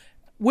show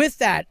with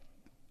that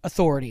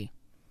authority.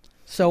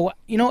 So,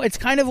 it's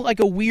kind of like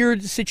a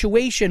weird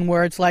situation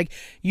where it's like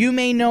you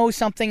may know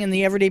something and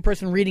the everyday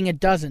person reading it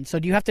doesn't. So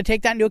do you have to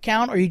take that into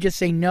account, or you just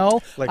say,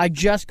 no, I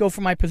just go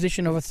for my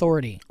position of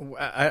authority?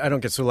 I don't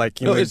get so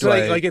like, No, it's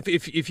like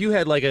if you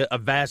had like a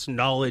vast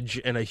knowledge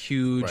and a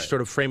huge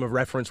sort of frame of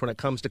reference when it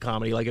comes to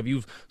comedy, like if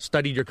you've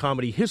studied your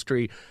comedy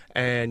history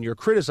and you're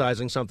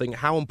criticizing something,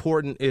 how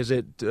important is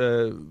it,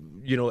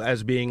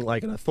 as being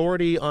like an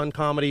authority on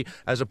comedy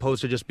as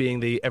opposed to just being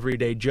the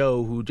everyday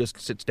Joe who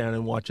just sits down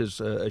and watches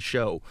a show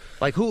show?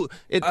 Like who?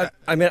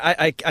 I mean,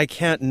 I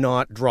can't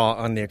not draw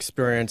on the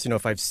experience.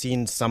 If I've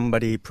seen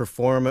somebody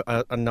perform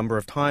a number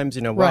of times,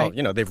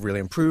 right. They've really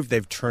improved.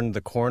 They've turned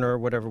the corner,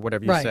 whatever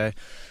you right. say.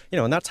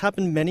 And that's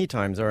happened many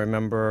times. I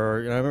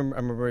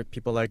remember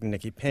people like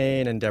Nikki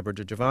Payne and Deborah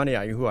Giovanni,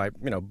 who I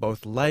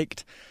both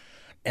liked.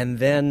 And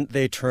then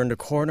they turned a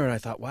corner, and I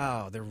thought,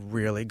 wow, they're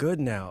really good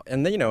now.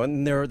 And then,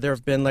 and there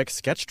have been like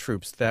sketch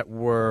troupes that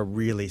were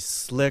really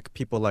slick,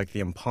 people like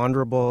the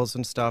Imponderables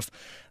and stuff,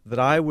 that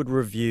I would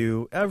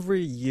review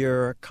every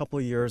year, a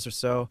couple years or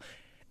so.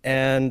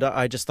 And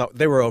I just thought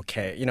they were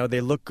okay.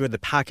 They look good. The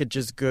package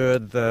is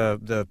good.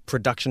 The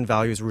production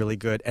value is really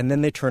good. And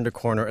then they turned a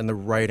corner and the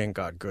writing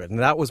got good. And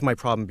that was my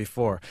problem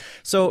before.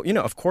 So,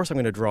 of course I'm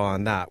going to draw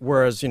on that.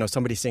 Whereas,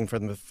 somebody seeing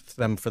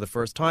them for the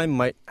first time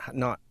might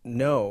not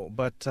know.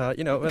 But,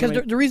 Because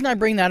the reason I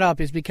bring that up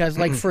is because,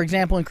 like, for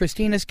example, in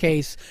Christina's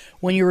case,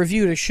 when you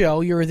reviewed a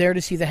show, you were there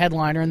to see the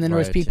headliner, and then there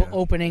was people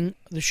opening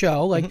the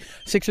show, like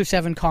 6 or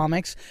 7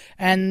 comics.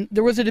 And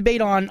there was a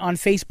debate on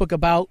Facebook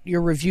about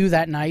your review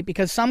that night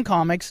because some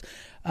comics,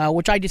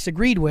 which I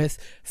disagreed with,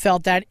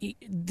 felt that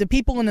the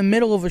people in the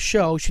middle of a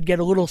show should get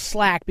a little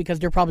slack because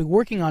they're probably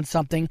working on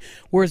something,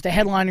 whereas the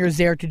headliner is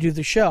there to do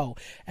the show.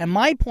 And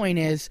my point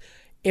is,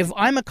 if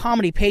I'm a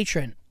comedy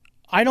patron,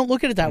 I don't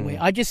look at it that way.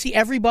 I just see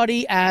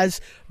everybody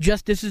as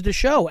just this is the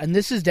show, and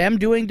this is them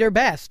doing their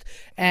best.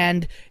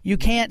 And you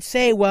can't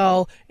say,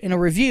 well, in a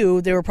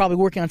review, they were probably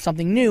working on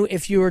something new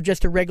if you were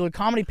just a regular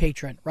comedy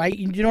patron, right?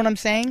 You know what I'm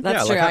saying?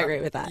 That's true. I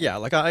agree with that. Yeah,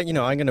 like, I'm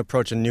going to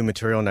approach a new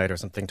material night or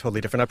something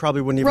totally different. I probably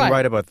wouldn't even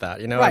write about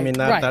that. I mean,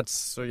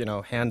 that's,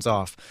 hands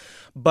off.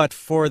 But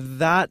for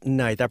that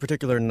night, that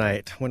particular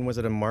night, when was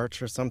it, in March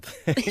or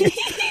something?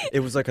 It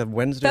was like a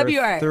Wednesday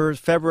February.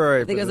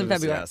 February. I think it was in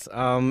February. Yes.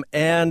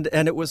 And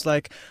it was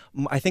like,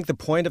 I think the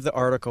point of the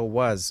article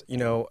was,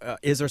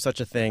 is there such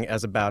a thing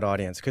as a bad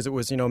audience? Because it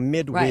was,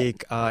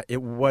 midweek. Right.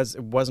 It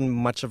wasn't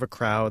much of a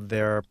crowd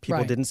there.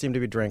 People didn't seem to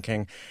be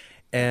drinking.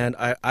 And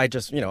I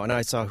just, and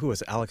I saw, who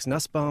was it? Alex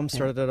Nussbaum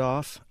started it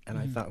off. And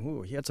I thought,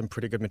 he had some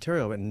pretty good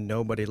material, and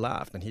nobody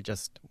laughed. And he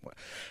just,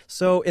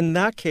 so in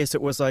that case,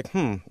 it was like,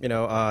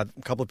 a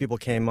couple of people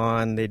came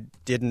on, they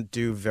didn't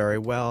do very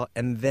well.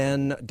 And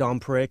then Dom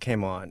Perret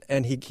came on,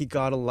 and he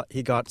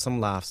got some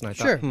laughs. And I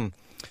thought,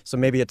 so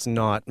maybe it's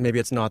not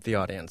the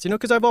audience,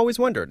 because I've always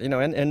wondered,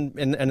 and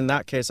in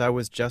that case, I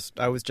was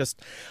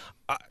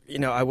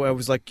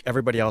like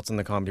everybody else in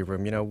the comedy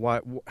room, why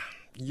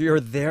you're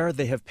there,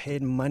 they have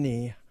paid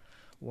money.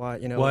 Why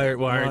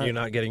aren't you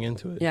not getting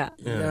into it? Yeah.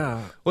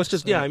 Well, it's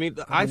just I mean,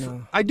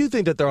 I do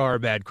think that there are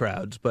bad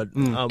crowds, but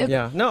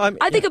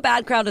I think a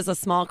bad crowd is a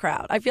small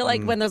crowd. I feel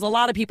like when there's a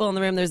lot of people in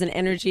the room, there's an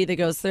energy that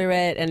goes through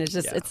it, and it's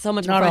just it's so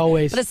much not more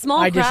always. But a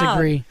small I crowd,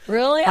 disagree.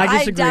 Really, I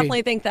disagree. I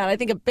definitely think that. I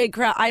think a big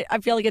crowd. I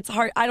feel like it's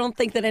hard. I don't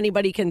think that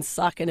anybody can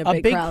suck in a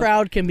big crowd. A big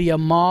crowd can be a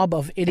mob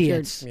of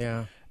idiots.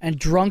 And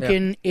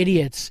drunken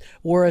idiots,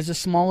 whereas a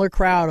smaller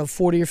crowd of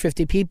 40 or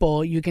 50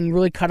 people, you can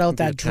really cut out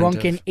that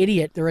drunken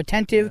idiot. They're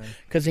attentive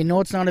because they know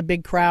it's not a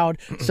big crowd,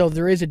 so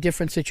there is a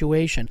different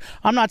situation.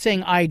 I'm not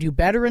saying I do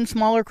better in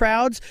smaller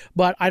crowds,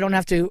 but I don't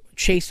have to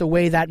chase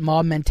away that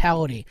mob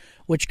mentality,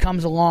 which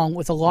comes along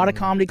with a lot of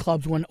comedy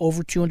clubs when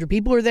over 200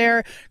 people are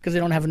there because they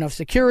don't have enough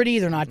security.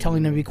 They're not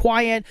telling them to be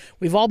quiet.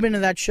 We've all been to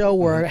that show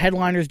where a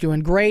headliner's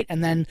doing great,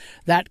 and then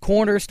that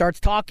corner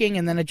starts talking,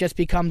 and then it just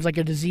becomes like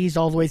a disease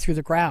all the way through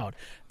the crowd.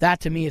 That,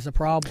 to me, is a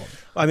problem.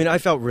 I mean, I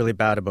felt really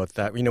bad about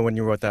that. When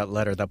you wrote that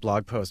letter, that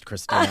blog post,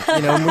 Christine.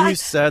 When you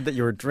said that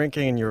you were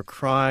drinking and you were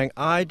crying,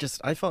 I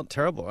felt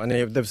terrible. And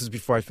this was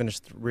before I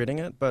finished reading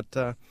it, but...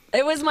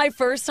 It was my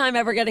first time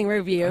ever getting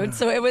reviewed,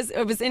 so it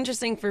was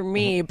interesting for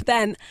me. But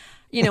then,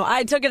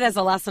 I took it as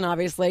a lesson,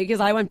 obviously,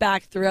 because I went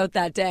back throughout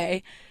that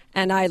day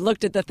and I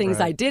looked at the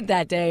things I did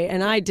that day,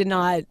 and I did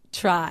not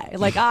try.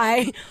 Like,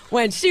 I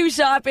went shoe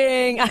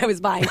shopping, I was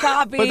buying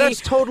coffee. But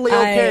that's totally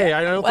okay.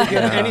 I don't think you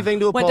have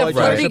anything to apologize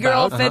about. Went to 30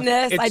 Girl about.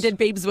 Fitness. I did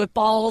Babes with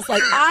Balls.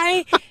 Like,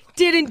 I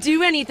didn't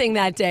do anything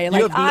that day.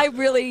 Like, I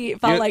really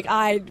felt like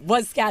I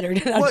was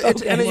scattered.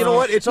 And you know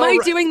what? It's my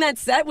doing that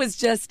set was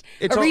just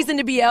a reason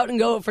to be out and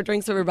go for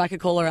drinks with Rebecca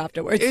Kohler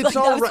afterwards. It's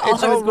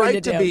all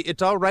right to be.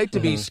 It's all right to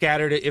be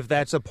scattered if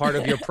that's a part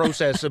of your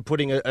process of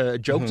putting a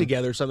joke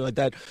together, something like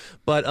that.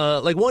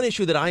 But like one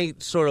issue that I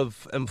sort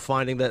of am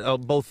finding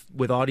that both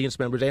with audience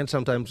members and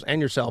sometimes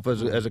yourself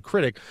as a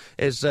critic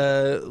is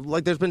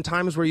like there's been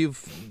times where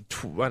you've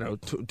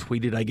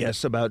tweeted, I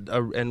guess, about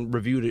and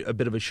reviewed a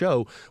bit of a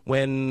show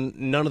when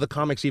none of the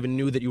comics even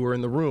knew that you were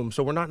in the room.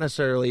 So we're not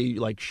necessarily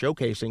like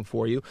showcasing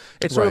for you.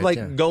 It's sort of like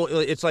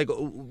it's like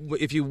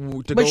if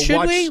you to but go should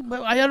watch. We?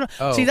 I don't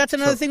know. See, that's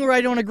another thing where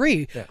I don't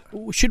agree. Yeah.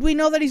 Should we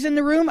know that he's in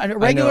the room? A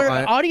regular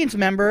audience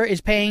member is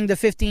paying the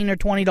 $15 or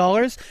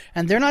 $20,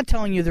 and they're not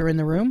telling you they're in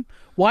the room.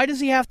 Why does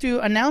he have to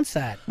announce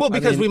that? Well,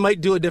 because we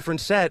might do a different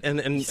set and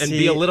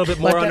be a little bit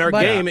more on our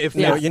game if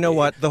you know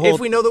what if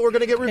we know that we're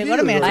going to get reviewed. Let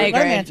him answer. I agree.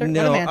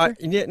 Let him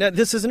answer.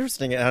 This is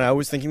interesting, and I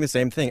was thinking the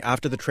same thing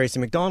after the Tracy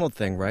McDonald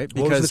thing, right?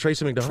 Because what was the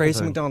Tracy McDonald Tracy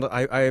thing?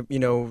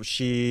 McDonald,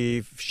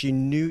 she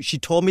knew, she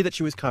told me that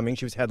she was coming,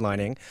 she was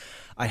headlining.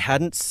 I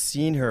hadn't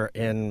seen her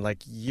in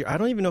like I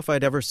don't even know if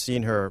I'd ever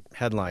seen her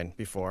headline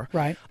before.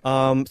 Right.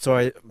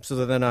 So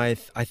then I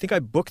think I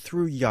booked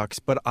through Yucks,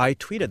 but I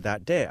tweeted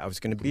that day I was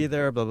going to be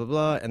there, blah blah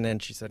blah, and then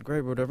she said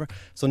great, whatever.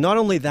 So not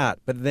only that,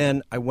 but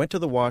then I went to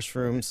the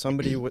washroom.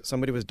 Somebody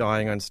was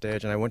dying on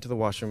stage, and I went to the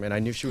washroom, and I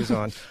knew she was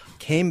on.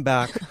 Came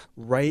back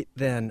right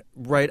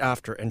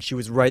after, and she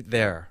was right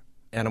there.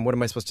 And what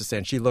am I supposed to say?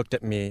 And she looked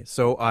at me.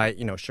 So I,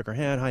 shook her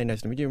hand. Hi,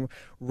 nice to meet you.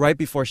 Right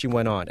before she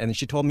went on. And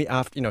she told me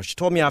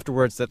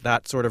afterwards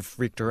that sort of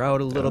freaked her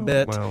out a little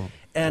bit. Wow.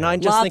 And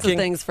I'm just Lots thinking,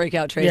 of things freak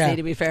out Tracy,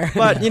 to be fair.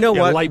 But you know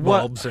what? Light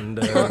bulbs and.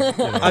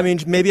 I mean,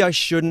 maybe I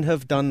shouldn't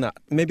have done that.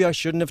 Maybe I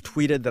shouldn't have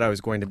tweeted that I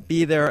was going to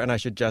be there, and I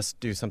should just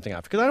do something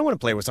after. Because I don't want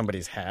to play with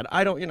somebody's head.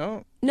 I don't,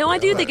 No, I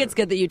do think it's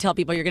good that you tell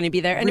people you're going to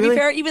be there. And to be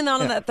fair, even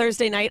on that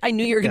Thursday night, I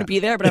knew you were going to be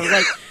there, but I was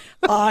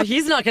like,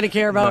 he's not going to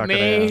care about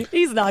me.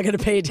 He's not going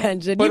to pay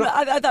attention.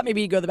 I thought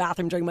maybe he'd go to the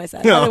bathroom during my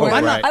set. No,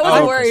 I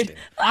wasn't worried.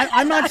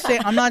 I'm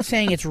not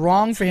saying it's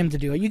wrong for him to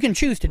do it. You can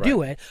choose to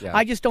do it. Yeah.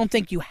 I just don't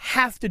think you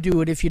have to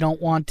do it if you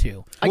don't want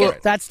to.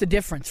 That's the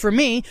difference. For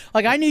me,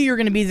 I knew you were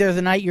going to be there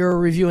the night you were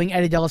reviewing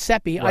Eddie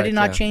Delaseppe. I did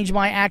not change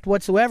my act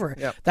whatsoever.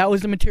 Yep. That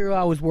was the material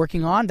I was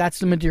working on. That's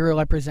the material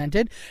I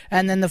presented.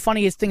 And then the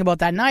funniest thing about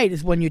that night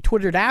is when you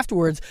twittered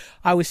afterwards,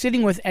 I was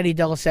sitting with Eddie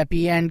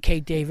Delaseppe and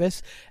Kate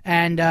Davis,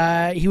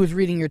 and he was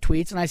reading your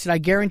tweets, and I said, I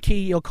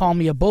guarantee you'll call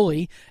me a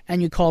bully,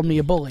 and you called me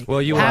a bully.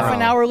 Well, you Half are.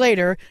 an hour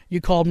later,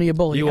 you called me a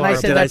bully. And I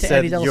said that to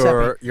Eddie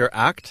Delaseppe. Your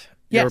act?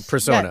 Yes. Your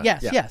persona?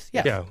 Yes.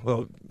 Yeah,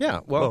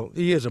 well,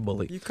 he is a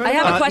bully. I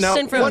have a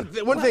question now,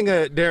 one thing,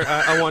 Darren,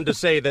 I wanted to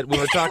say that when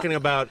we're talking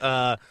about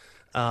the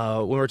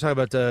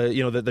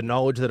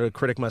knowledge that a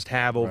critic must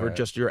have over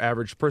just your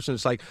average person,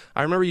 it's like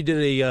I remember you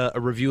did a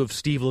review of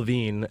Steve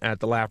Levine at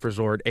the Laugh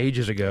Resort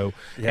ages ago,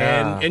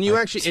 and you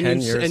actually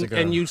 10 years ago.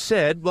 and you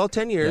said, well,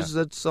 10 years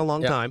that's a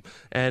long time,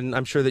 and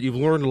I'm sure that you've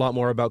learned a lot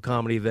more about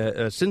comedy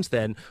since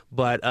then.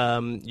 But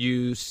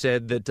you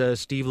said that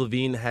Steve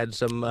Levine had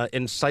some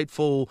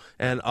insightful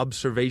and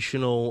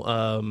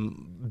observational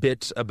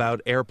bits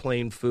about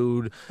airplane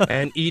food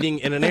and eating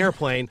in an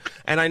airplane,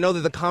 and I know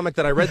that the comic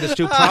that I read this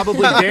to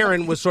probably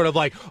Darren was sort of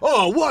like,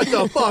 oh, what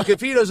the fuck?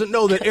 If he doesn't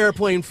know that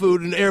airplane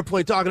food and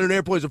talking in an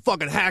airplane is a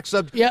fucking hack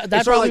subject. Yeah,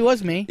 that probably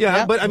was me.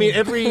 Yeah, but I mean,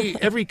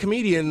 every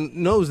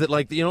comedian knows that,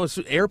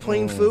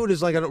 airplane food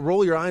is like a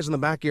roll your eyes in the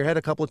back of your head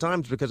a couple of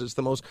times because it's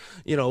the most,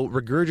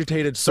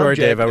 regurgitated Sorry,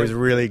 subject. Dave, I was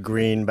really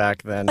green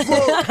back then.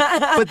 So.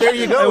 But there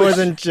you go. I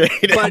wasn't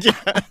jaded.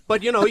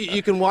 But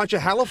you can watch a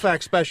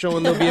Halifax special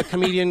and there'll be a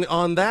comedian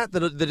on that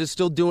is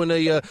still doing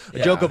a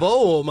joke of,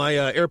 oh, my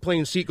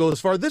airplane seat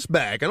goes far this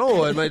back, and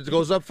it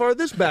goes up far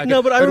this back.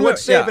 No, but I remember,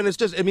 what's safe, and it's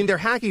just, I mean, they're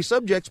hacky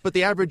subjects, but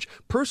the average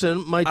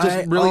person might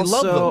just really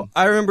love them.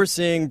 I remember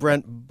seeing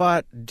Brent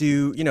Butt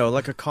do,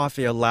 like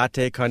a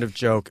latte kind of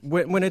joke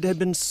when it had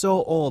been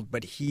so old,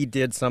 but he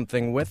did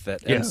something with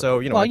it. And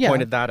so, I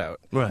pointed that out.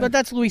 Right. But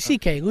that's Louis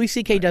C.K. Louis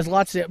C.K. does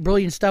lots of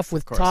brilliant stuff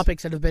with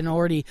topics that have been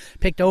already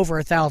picked over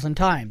 1,000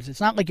 times. It's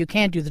not like you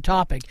can't do the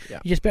topic. Yeah.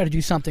 You just better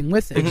do something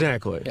with it.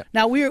 Exactly. Yeah.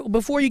 Now,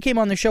 before you came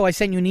on the show, I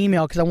sent you an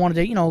email because I wanted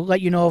to,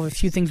 let you know of a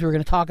few things we were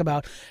going to talk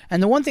about.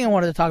 And the one thing I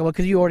wanted to talk about,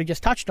 because you already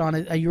just touched on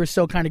it, you were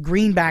so kind of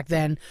green back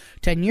then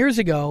 10 years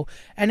ago.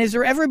 And has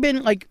there ever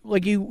been like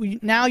you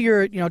now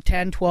you're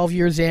 10, 12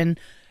 years in,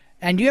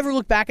 and do you ever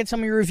look back at some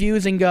of your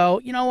reviews and go,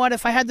 you know what,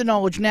 if I had the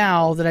knowledge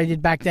now that I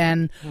did back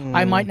then,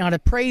 I might not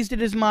have praised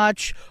it as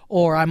much,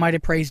 or I might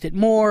have praised it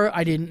more,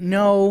 I didn't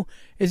know.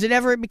 Is it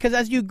ever, because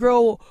as you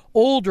grow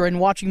older and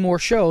watching more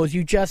shows,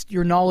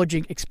 your knowledge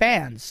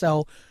expands.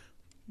 So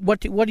what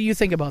do you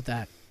think about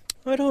that?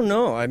 I don't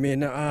know. I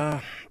mean,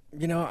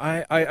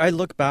 I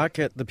look back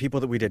at the people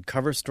that we did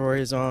cover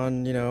stories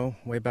on,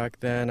 way back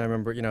then. I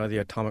remember, the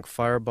Atomic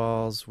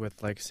Fireballs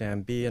with like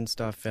Sam B and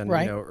stuff, and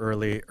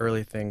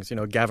early things.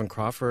 Gavin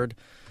Crawford,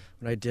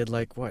 when I did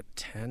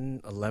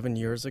 10, 11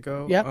 years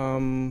ago. Yeah.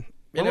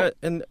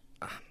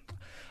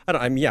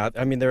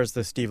 And there's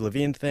the Steve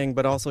Levine thing,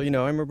 but also, I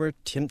remember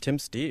Tim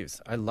Steves.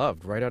 I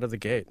loved right out of the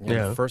gate.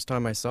 The first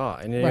time I saw,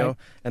 and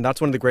and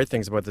that's one of the great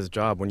things about this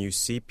job when you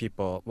see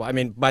people. Well, I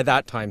mean, by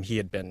that time he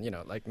had been,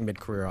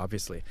 mid-career,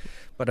 obviously,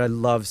 but I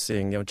love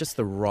seeing, just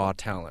the raw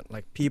talent,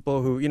 like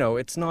people who,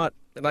 it's not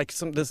like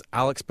this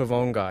Alex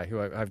Pavone guy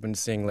who I've been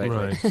seeing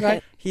lately.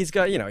 Right. He's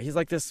got, he's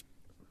like this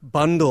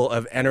bundle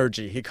of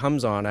energy. He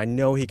comes on, I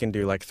know he can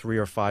do 3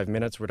 or 5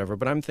 minutes or whatever,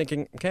 but I'm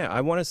thinking, okay,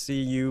 I want to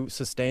see you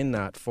sustain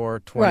that for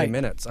 20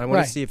 minutes. I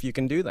want to see if you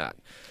can do that.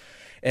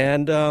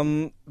 And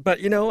but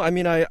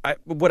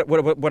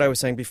what I was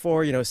saying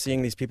before,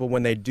 seeing these people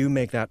when they do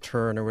make that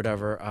turn or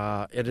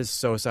whatever, it is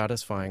so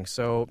satisfying.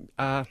 So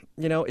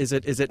is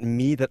it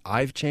me that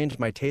I've changed,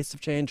 my tastes have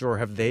changed, or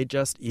have they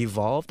just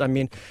evolved? I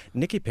mean,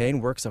 Nikki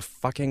Payne works a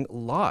fucking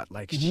lot.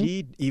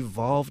 She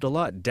evolved a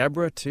lot.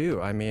 Deborah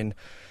too. I mean,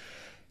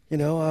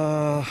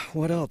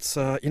 what else?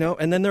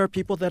 And then there are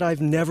people that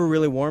I've never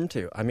really warmed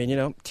to. I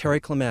mean,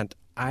 Terry Clement,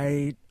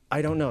 I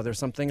I don't know. There's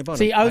something about him.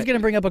 See, I was going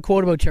to bring up a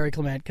quote about Terry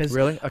Clement because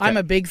really? Okay. I'm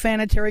a big fan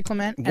of Terry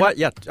Clement. What?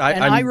 Yeah,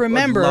 I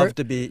remember. I'd love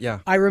to be. Yeah.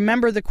 I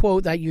remember the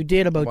quote that you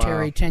did about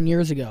Terry 10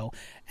 years ago,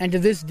 and to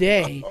this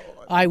day,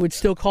 I would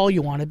still call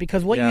you on it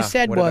because what you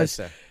said was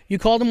you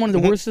called him one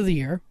of the worst of the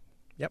year.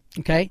 Yep.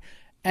 Okay,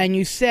 and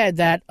you said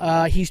that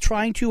he's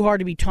trying too hard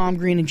to be Tom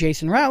Green and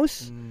Jason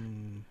Rouse,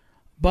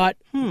 but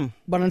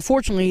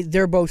unfortunately,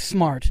 they're both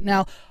smart.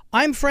 Now,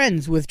 I'm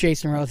friends with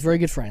Jason Rouse, very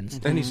good friends.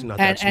 And he's not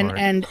that smart.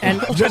 And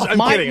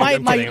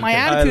my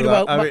attitude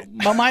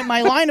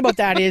my line about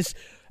that is,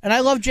 and I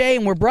love Jay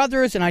and we're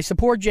brothers and I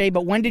support Jay,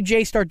 but when did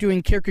Jay start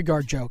doing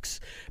Kierkegaard jokes?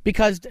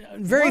 Because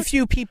very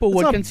few people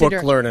would consider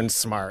book learning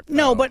smart.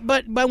 Though. No,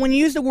 but when you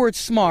use the word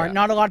smart,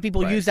 not a lot of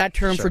people use that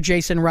term for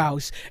Jason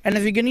Rouse. And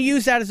if you're going to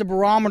use that as a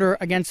barometer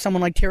against someone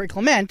like Terry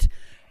Clement,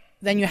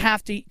 then you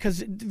have to,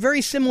 because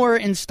very similar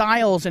in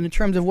styles and in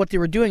terms of what they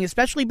were doing,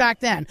 especially back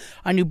then.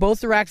 I knew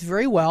both their acts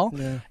very well.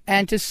 Yeah.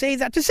 And to say,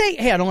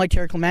 hey, I don't like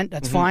Terry Clement,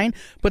 that's fine.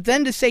 But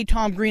then to say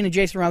Tom Green and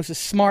Jason Rouse is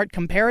smart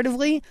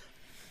comparatively,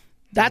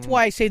 that's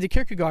why I say the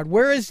Kierkegaard.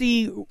 Where is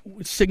the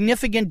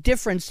significant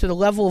difference to the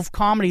level of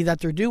comedy that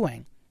they're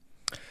doing?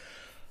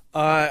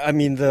 I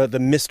mean, the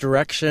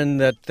misdirection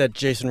that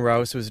Jason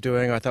Rouse was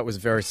doing, I thought was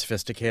very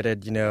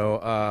sophisticated. You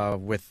know,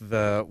 with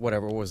the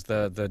whatever was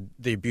the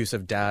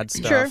abusive dad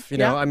stuff. Sure, you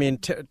know, I mean,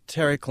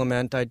 Terry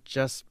Clement, I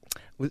just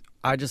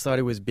thought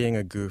he was being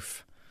a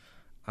goof.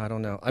 I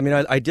don't know. I mean,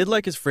 I did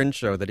like his Fringe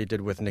show that he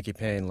did with Nikki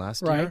Payne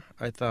last year.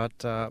 I thought,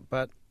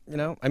 but you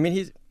know, I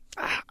mean,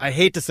 I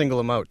hate to single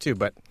him out too,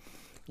 but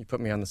you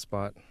put me on the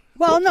spot.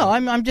 Well, no,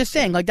 I'm just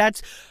saying, like,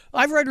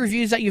 I've read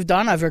reviews that you've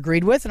done, I've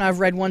agreed with, and I've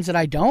read ones that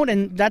I don't,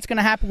 and that's going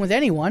to happen with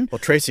anyone. Well,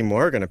 Tracy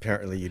Morgan,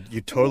 apparently,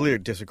 you totally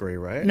disagree,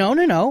 right? No.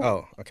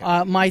 Oh,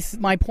 okay.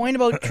 My point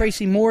about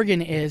Tracy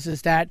Morgan is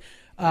that,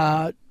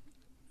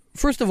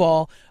 first of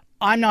all,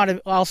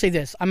 I'll say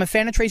this. I'm a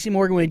fan of Tracy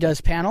Morgan when he does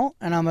panel,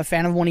 and I'm a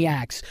fan of when he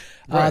acts.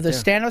 The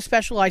stand-up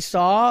special I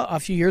saw a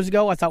few years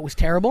ago I thought was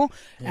terrible,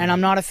 and I'm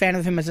not a fan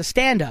of him as a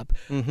stand-up.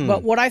 Mm-hmm.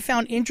 But what I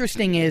found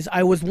interesting is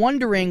I was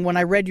wondering when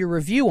I read your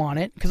review on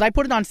it, because I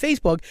put it on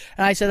Facebook,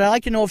 and I said I'd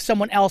like to know if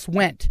someone else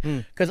went,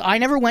 because I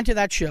never went to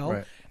that show.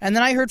 Right. And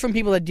then I heard from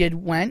people that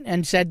went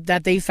and said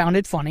that they found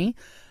it funny.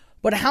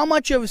 But how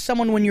much of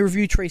someone, when you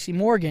review Tracy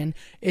Morgan,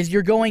 is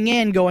you're going,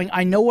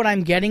 I know what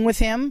I'm getting with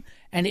him,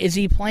 and is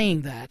he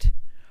playing that?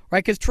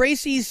 Right? Because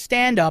Tracy's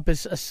stand-up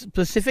is a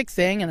specific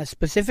thing in a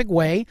specific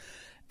way,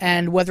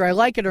 and whether I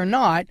like it or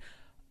not,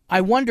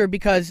 I wonder,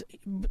 because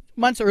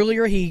months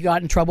earlier he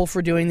got in trouble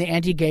for doing the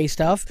anti-gay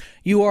stuff.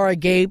 You are a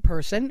gay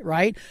person,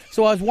 right?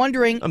 So I was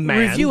wondering,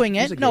 reviewing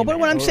it. No, but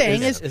what I'm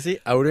saying is... Is he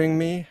outing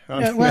me?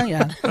 Well,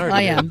 yeah,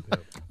 I am.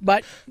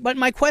 But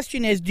my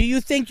question is, do you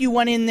think you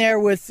went in there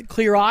with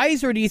clear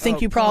eyes, or do you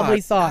think you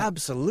probably thought?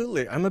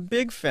 Absolutely. I'm a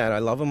big fan. I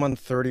love him on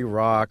 30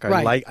 Rock.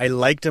 I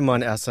liked him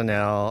on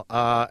SNL,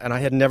 and I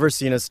had never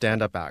seen his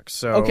stand-up act.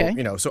 So,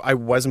 you know, so I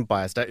wasn't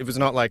biased. It was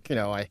not like, you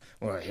know, I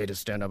hate his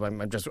stand-up.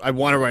 I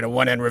want to write a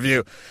one-end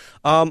review.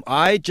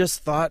 I just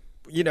thought,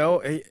 you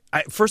know,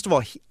 first of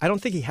all, I don't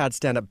think he had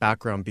stand-up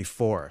background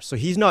before. So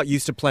he's not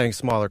used to playing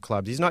smaller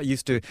clubs. He's not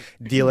used to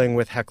dealing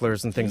with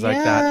hecklers and things like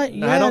that.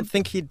 Yeah. I don't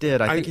think he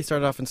did. I think he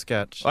started off in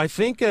sketch. I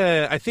think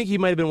he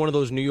might have been one of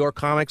those New York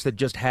comics that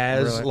just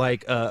has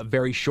like a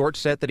very short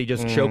set that he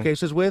just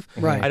showcases with.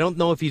 Right. I don't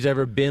know if he's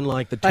ever been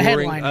like the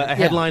touring,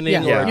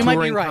 headlining or a you touring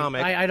might be right.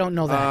 comic. I don't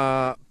know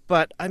that.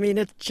 But I mean,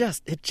 it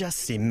just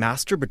seemed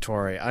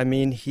masturbatory. I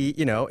mean,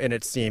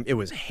 it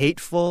was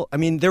hateful. I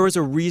mean, there was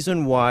a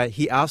reason why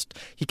he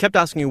kept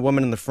asking a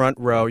woman in the front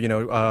row, you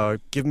know,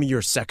 give me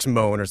your sex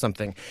moan or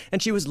something.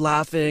 And she was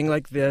laughing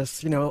like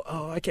this, you know,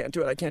 oh, I can't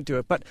do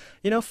it. But,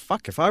 you know,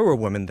 fuck, if I were a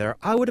woman there,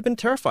 I would have been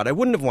terrified. I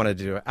wouldn't have wanted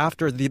to do it.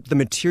 After the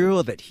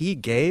material that he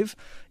gave,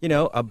 you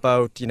know,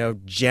 about, you know,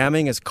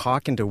 jamming his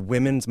cock into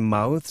women's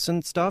mouths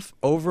and stuff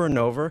over and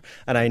over.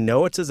 And I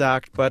know it's his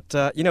act, but,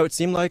 you know, it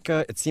seemed like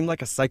a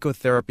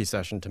psychotherapy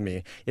session to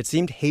me. It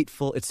seemed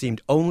hateful. It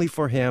seemed only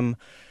for him,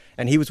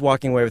 and he was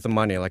walking away with the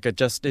money. Like it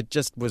just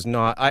was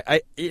not.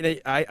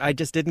 I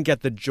just didn't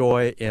get the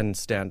joy in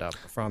stand up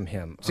from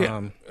him. See,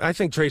 I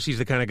think Tracy's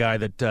the kind of guy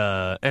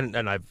that,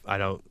 and I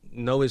don't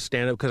know his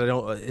stand up because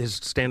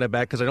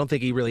I don't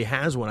think he really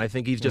has one. I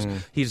think he's just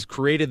he's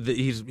created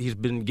he's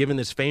been given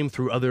this fame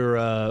through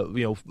other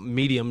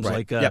mediums,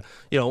 like you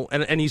know,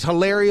 and he's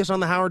hilarious on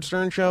the Howard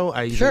Stern show.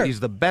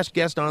 He's the best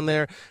guest on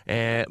there,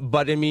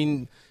 but I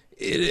mean,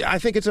 I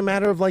think it's a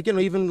matter of, like, you know,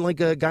 even like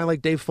a guy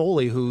like Dave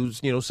Foley,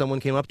 who's, you know, someone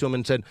came up to him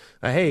and said,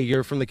 hey,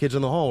 you're from the Kids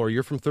in the Hall, or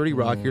you're from 30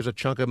 Rock, here's a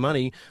chunk of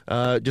money,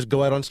 just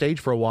go out on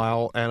stage for a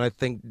while. And I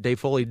think Dave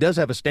Foley does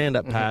have a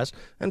stand-up pass,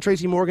 and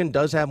Tracy Morgan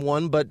does have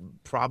one, but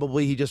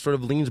probably he just sort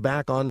of leans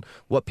back on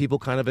what people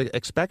kind of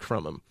expect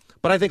from him.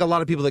 But I think a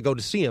lot of people that go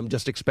to see him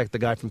just expect the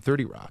guy from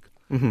 30 Rock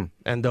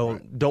and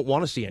don't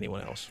want to see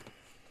anyone else.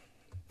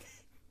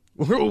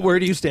 Where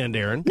do you stand,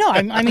 Darren? No,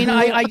 I mean,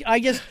 I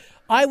just...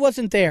 I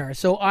wasn't there,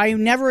 so I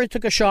never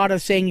took a shot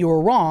of saying you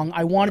were wrong.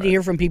 I wanted to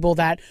hear from people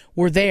that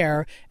were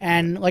there,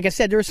 and like I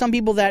said, there were some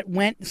people that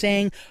went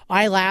saying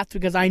I laughed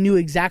because I knew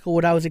exactly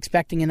what I was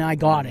expecting and I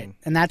got it,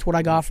 and that's what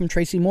I got from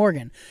Tracy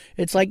Morgan.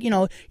 It's like, you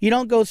know, you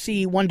don't go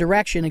see One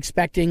Direction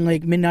expecting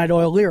like Midnight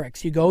Oil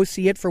lyrics. You go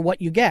see it for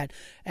what you get,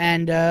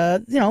 and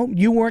you know,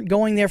 you weren't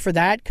going there for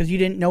that because you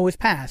didn't know his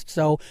past.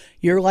 So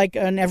you're like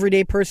an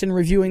everyday person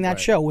reviewing that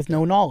show with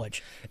no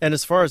knowledge. And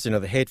as far as, you know,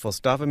 the hateful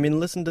stuff, I mean,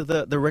 listen to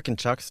the Rick and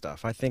Chuck stuff.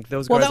 I think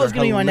those guys that was are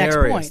going to be my next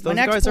point. Those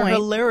guys are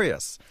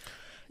hilarious.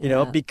 You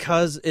know,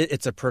 because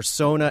it's a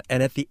persona,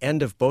 and at the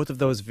end of both of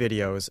those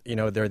videos, you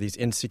know, they're these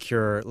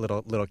insecure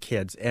little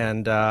kids,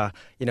 and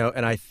you know,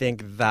 and I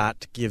think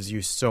that gives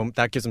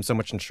them so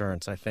much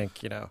insurance. I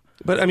think, you know.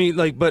 But I mean,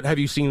 like, but have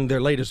you seen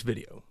their latest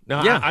video?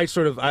 Now, yeah.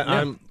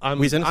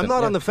 I'm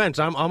not on the fence.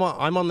 I'm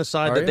on the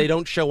side that they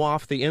don't show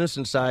off the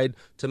innocent side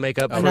to make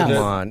up for the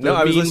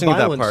I was listening to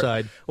that part.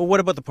 Side. Well,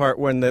 what about the part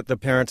when the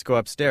parents go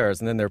upstairs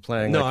and then they're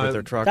playing with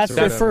their trucks? That's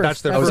their first.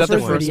 That's their was that the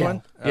first video.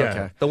 one? Yeah,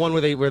 okay. The one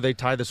where they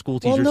tie the school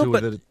teacher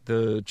to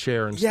the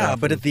chair and stuff. Yeah,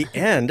 but at the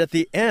end,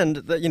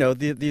 you know,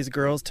 these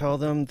girls tell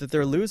them that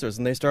they're losers,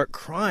 and they start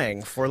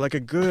crying for like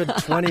a good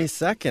 20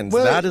 seconds.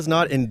 Well, that is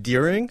not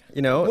endearing,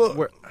 you know.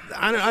 Well,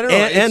 I don't know.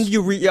 And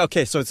you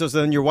so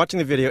then you're watching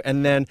the video,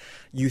 and then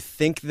you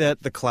think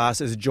that the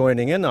class is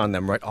joining in on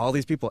them, right? All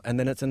these people, and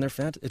then it's in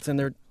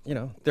their you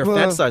know, they're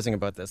fantasizing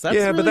about this. That's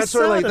really but that's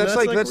sort of like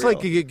that's real.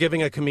 like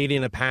giving a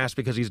comedian a pass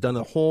because he's done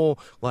a whole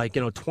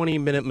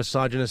 20-minute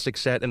misogynistic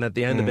set, and at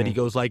the end of it he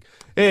goes like,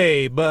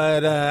 "Hey,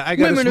 but I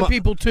got women are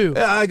people too.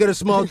 I got a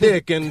small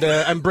dick, and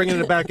I'm bringing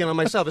it back in on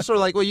myself." It's sort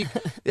of like, well,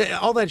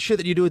 all that shit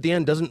that you do at the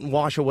end doesn't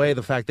wash away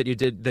the fact that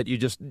you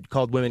just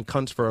called women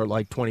cunts for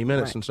like 20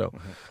 minutes, and so.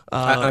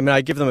 I mean,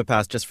 I give them a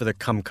pass just for the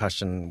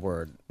concussion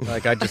word.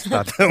 Like, I just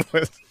thought that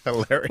was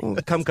hilarious. Well,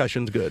 the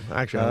concussion's good,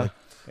 actually.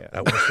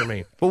 That works for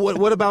me. But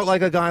what about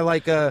like a guy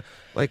like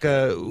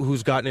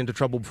who's gotten into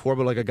trouble before,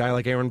 but like a guy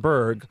like Aaron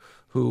Berg,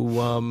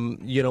 who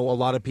you know, a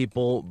lot of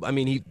people. I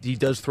mean, he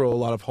does throw a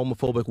lot of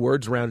homophobic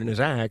words around in his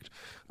act.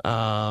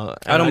 I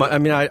don't mind. I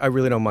mean, I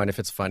really don't mind if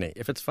it's funny.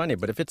 If it's funny,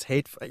 but if it's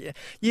hateful,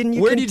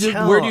 where do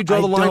you draw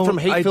the line from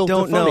hateful to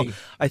funny? I don't know.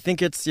 I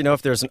think it's, you know,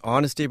 if there's an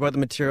honesty about the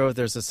material, if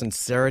there's a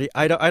sincerity.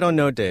 I don't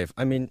know, Dave.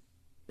 I mean,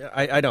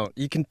 I don't.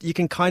 You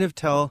can kind of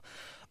tell.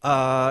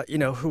 You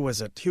know, who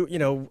was it? Who, you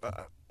know.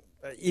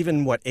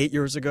 Even 8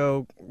 years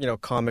ago, you know,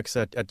 comics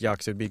at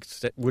Yucks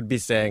would be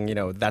saying, you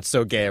know, that's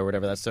so gay or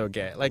whatever, that's so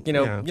gay. Like, you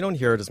know, you don't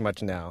hear it as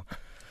much now.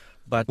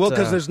 But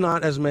because there's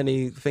not as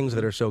many things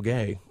that are so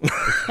gay.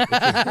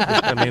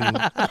 I mean,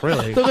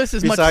 really. The list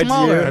is much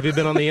smaller. Have you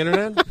been on the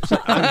internet?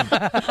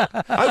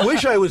 I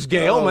wish I was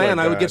gay. Oh man,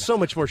 I would get so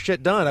much more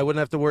shit done. I wouldn't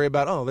have to worry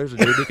about, there's a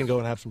dude, he can go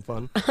and have some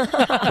fun.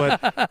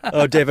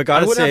 But Dave, I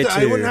gotta say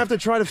I wouldn't have to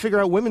try to figure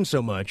out women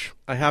so much.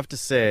 I have to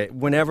say,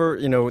 whenever,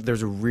 you know,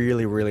 there's a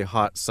really, really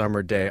hot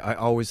summer day, I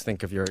always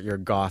think of your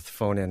goth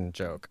phone-in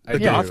joke. The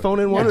goth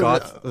phone-in one? Or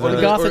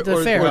the goth at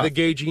the fair. Or the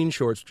gay jean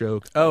shorts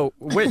joke. Oh,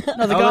 wait.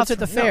 No, the goth at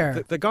the fair.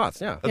 The goths,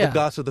 yeah. The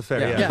goths at the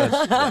fair,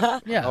 yeah.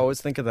 I always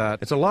think of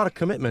that. It's a lot of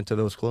commitment to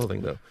those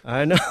clothing, though.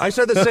 I know. I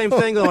said the same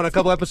thing, though, on a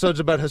couple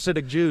episodes about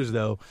Hasidic Jews,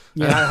 though.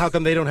 Yeah. How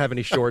come they don't have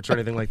any shorts or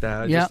anything like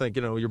that? I just think,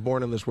 you know, you're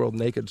born in this world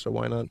naked, so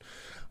why not?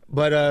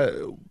 But,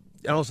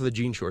 and also the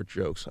jean short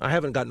jokes. I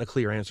haven't gotten a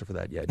clear answer for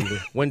that yet either.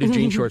 When do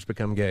jean shorts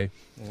become gay?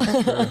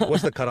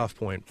 What's the cutoff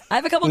point? I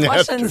have a couple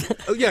questions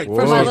for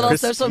my little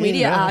social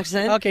media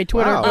action. Okay,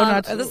 Twitter. Wow.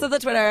 This is the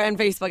Twitter and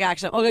Facebook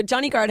action. Okay,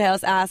 Johnny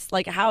Guardhouse asked,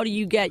 like, how do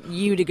you get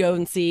you to go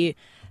and see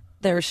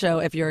their show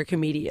if you're a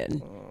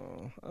comedian?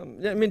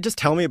 I mean, just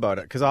tell me about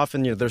it, because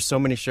often, you know, there's so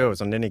many shows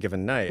on any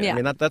given night. Yeah.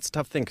 I mean, that's a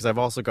tough thing, because I've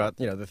also got,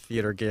 you know, the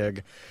theater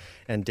gig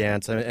and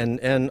dance,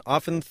 and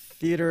often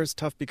theater is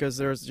tough because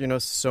there's, you know,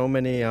 so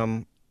many.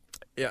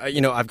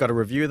 You know, I've got to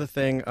review the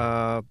thing,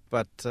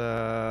 but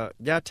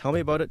tell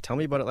me about it. Tell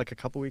me about it like a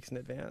couple weeks in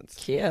advance.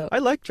 Cute. I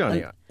like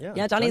Johnny.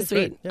 Yeah, Johnny's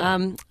sweet.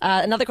 Yeah.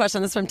 Another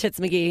question. This is from Tits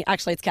McGee.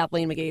 Actually, it's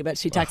Kathleen McGee, but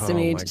she texted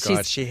me. Oh my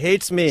God, she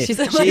hates me. She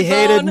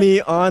hated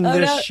me on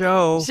this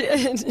show.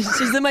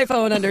 She's in my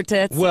phone under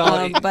Tits.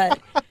 Well, but.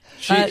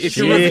 She has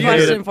a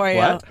question for you.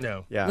 What?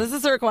 No. Yeah. This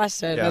is her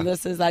question, and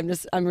this is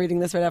I'm reading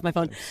this right off my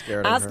phone.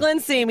 Ask her. Glenn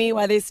Sumi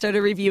why they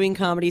started reviewing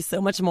comedy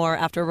so much more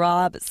after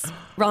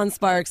Ron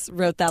Sparks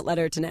wrote that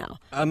letter to Now.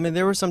 I mean,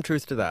 there was some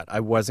truth to that. I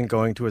wasn't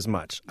going to as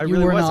much. I you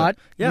really were wasn't. not.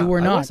 Yeah, you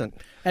were not. I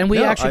wasn't. And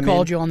we actually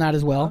called you on that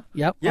as well.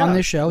 Yep. Yeah, on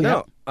this show. No,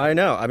 yep. I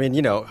know. I mean,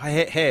 you know,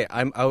 hey,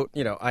 I'm out.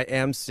 You know, I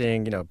am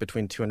seeing, you know,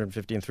 between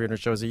 250 and 300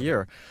 shows a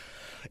year.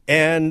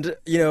 And,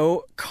 you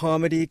know,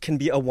 comedy can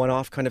be a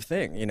one-off kind of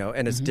thing, you know,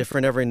 and it's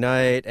different every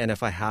night. And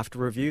if I have to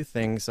review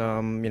things, you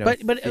know,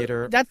 but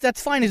theater.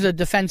 That's fine as a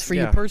defense for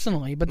you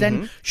personally. But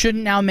then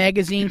shouldn't Now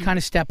Magazine kind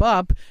of step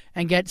up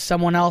and get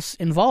someone else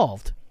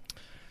involved?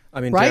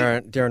 I mean,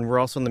 right? Darren, we're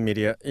also in the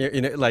media.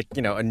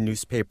 A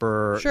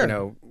newspaper. Sure.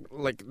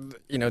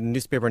 The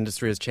newspaper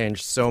industry has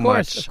changed so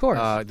much. Of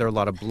course. There are a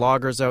lot of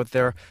bloggers out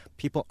there.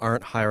 People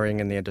aren't hiring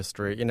in the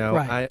industry.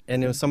 Right.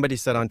 Somebody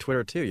said on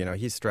Twitter too.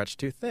 He's stretched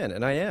too thin,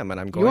 and I am, and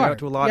I'm You going are. out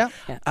to a lot.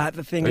 Yeah.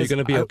 The thing Are is, you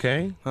going to be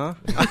okay? Huh?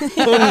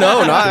 Oh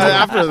no, not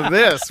after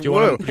this. Do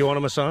you want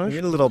a massage?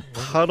 You need a little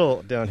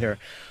puddle down here.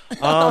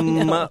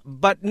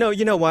 But no,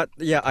 you know what?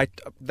 Yeah,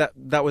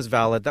 that was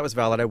valid. That was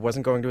valid. I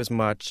wasn't going to as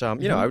much. I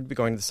would be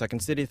going to the Second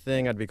City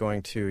thing. I'd be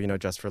going to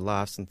Just for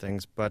Laughs and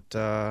things. But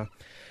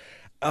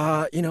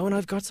and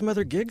I've got some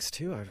other gigs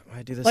too.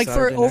 I do this like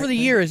Saturday for over night the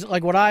thing. years,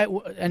 like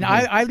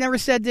I've never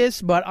said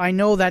this, but I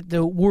know that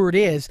the word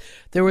is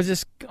there was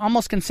this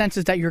almost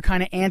consensus that you're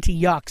kind of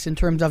anti-yucks in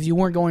terms of you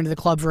weren't going to the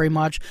club very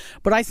much.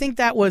 But I think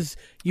that was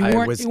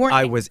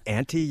I was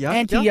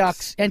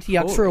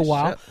anti-yucks for a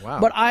while. Shit. Wow.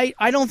 But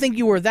I don't think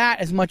you were that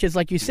as much as,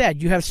 like you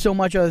said, you have so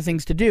much other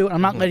things to do.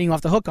 I'm not letting you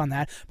off the hook on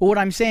that. But what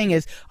I'm saying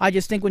is, I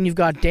just think when you've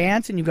got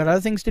dance and you've got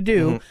other things to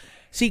do.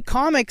 See,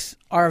 comics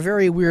are a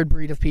very weird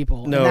breed of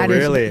people. No,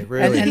 really.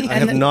 I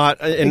have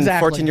not. In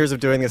exactly. 14 years of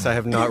doing this, I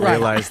have not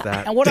realized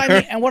that. And what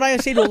I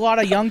say to a lot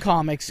of young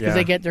comics, because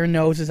they get their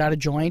noses out of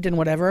joint and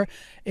whatever,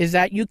 is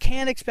that you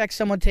can't expect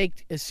someone to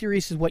take as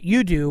serious as what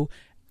you do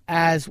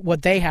as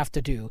what they have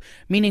to do.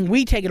 Meaning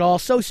we take it all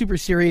so super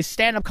serious.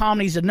 Stand-up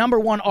comedy is the number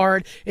one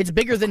art. It's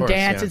bigger than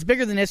dance. Yeah. It's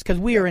bigger than this because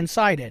we are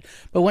inside it.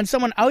 But when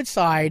someone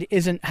outside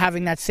isn't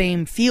having that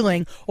same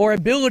feeling or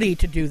ability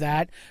to do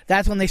that,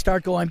 that's when they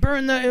start going,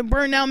 burn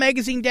Now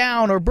Magazine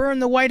down or burn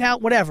the White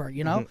House, whatever,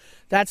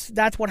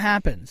 That's what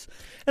happens.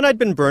 And I'd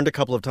been burned a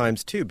couple of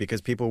times too because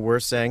people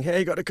were saying, "Hey,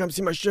 you got to come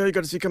see my show. You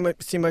got to come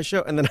see my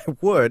show." And then I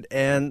would,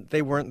 and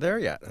they weren't there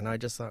yet. And I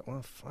just thought,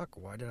 "Well, fuck,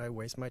 why did I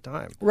waste my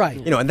time?" Right.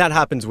 And that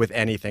happens with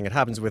anything. It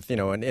happens with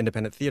an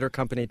independent theater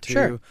company too,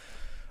 sure.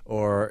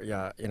 Or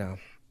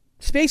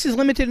Space is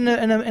limited in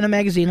a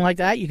magazine like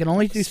that. You can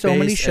only do so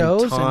many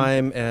shows. And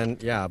time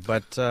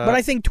but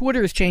I think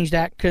Twitter has changed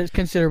that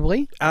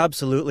considerably.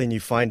 Absolutely, and you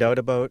find out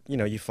about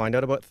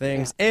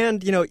things,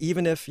 and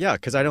even if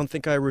because I don't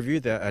think I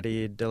reviewed the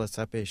Eddie De La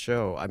Sepe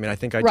show. I mean, I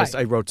think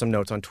I wrote some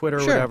notes on Twitter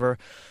or whatever.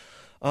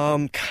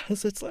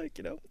 Because it's like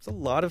it's a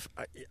lot of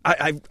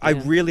I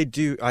really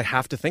do. I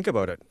have to think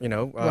about it.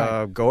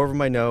 Go over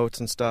my notes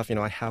and stuff.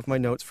 I have my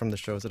notes from the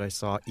shows that I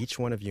saw each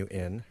one of you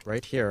in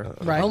right here.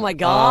 Right. Oh my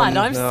God,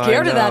 I'm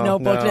scared of that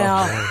notebook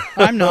now.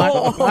 I'm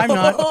not.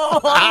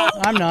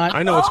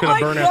 I know it's going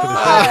to burn after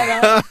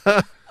the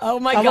show. Oh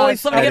my God!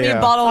 Somebody give me a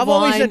bottle of I've wine.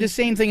 always said the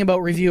same thing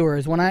about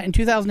reviewers. In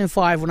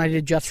 2005, when I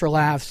did Just for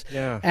Laughs,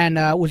 and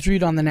was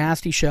reviewed on the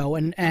Nasty Show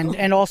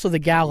and also the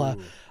Gala.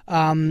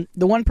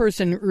 The one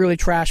person really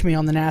trashed me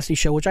on the Nasty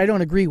Show, which I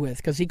don't agree with,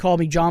 because he called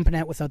me John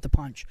Panette without the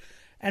punch.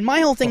 And my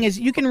whole thing is,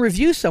 you can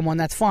review someone,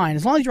 that's fine,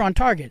 as long as you're on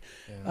target.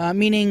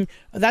 Meaning,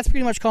 that's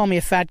pretty much calling me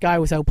a fat guy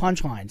without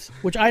punchlines,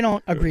 which I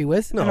don't agree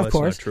with. No, and of that's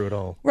course, not true at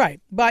all.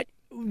 Right, but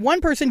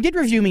one person did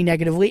review me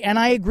negatively, and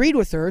I agreed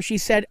with her. She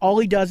said all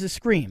he does is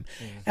scream.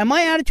 And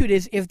my attitude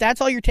is, if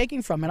that's all you're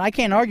taking from it, I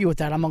can't argue with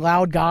that. I'm a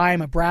loud guy.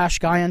 I'm a brash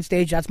guy on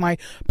stage. That's my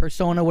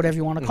persona, whatever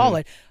you want to call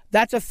it.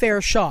 That's a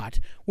fair shot.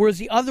 Whereas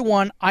the other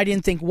one, I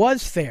didn't think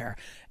was fair.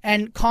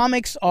 And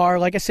comics are,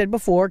 like I said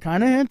before,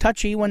 kind of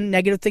touchy when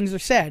negative things are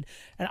said.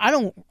 And I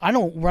don't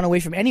run away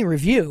from any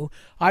review.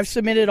 I've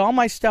submitted all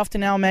my stuff to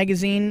Now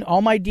Magazine,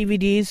 all my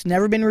DVDs,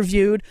 never been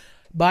reviewed.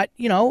 But,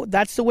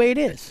 that's the way it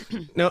is.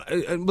 No,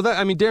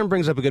 Darren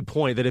brings up a good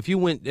point that if you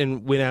went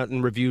out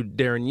and reviewed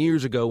Darren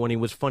years ago when he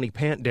was Funny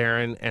Pant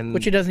Darren, and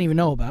which he doesn't even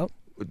know about.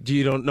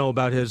 You don't know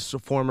about his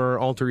former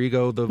alter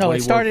ego? No,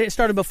 it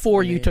started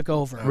before you took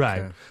over.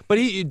 Right. Okay. But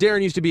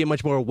Darren used to be a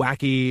much more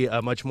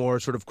wacky, much more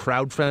sort of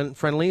crowd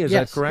friendly. Is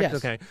that correct? Yes.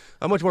 Okay.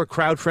 A much more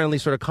crowd friendly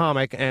sort of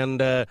comic,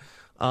 and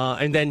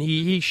then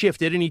he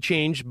shifted and he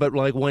changed, but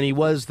like when he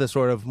was the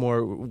sort of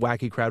more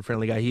wacky,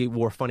 crowd-friendly guy, he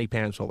wore funny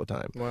pants all the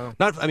time. Wow.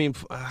 They're funny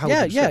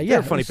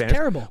pants.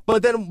 Terrible.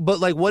 But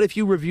what if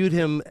you reviewed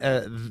him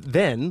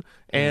then,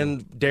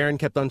 and Darren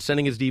kept on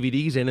sending his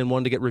DVDs in and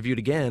wanted to get reviewed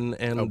again,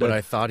 and but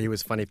I thought he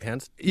was funny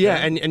pants. Yeah,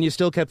 and you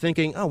still kept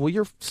thinking, oh well,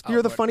 you're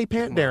the funny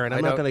pant Darren.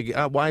 I'm not going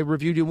to. Why I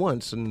reviewed you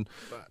once,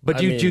 but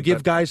do you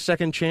give guys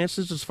second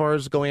chances as far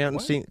as going out and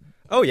seeing?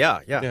 Oh, yeah.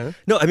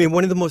 No, I mean,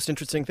 one of the most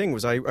interesting things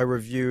was I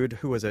reviewed,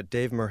 who was it,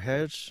 Dave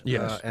Merhej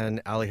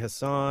and Ali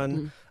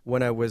Hassan.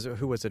 When I was,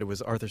 who was it? It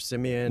was Arthur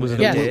Simeon. Was it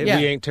Dave.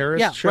 We Ain't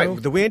Terrorists show?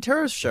 Right, the We Ain't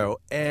Terrorists show.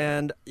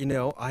 And,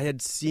 I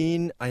had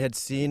seen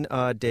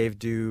Dave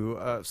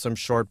do some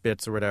short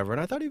bits or whatever, and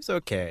I thought he was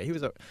okay.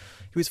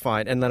 He was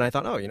fine. And then I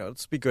thought, this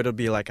would be good. It'll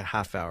be like a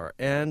half hour.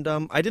 And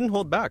I didn't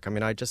hold back. I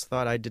mean, I just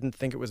thought I didn't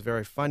think it was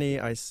very funny.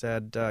 I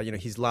said,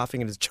 he's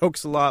laughing at his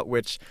jokes a lot,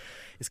 which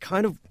it's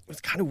kind of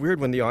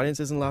weird when the audience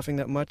isn't laughing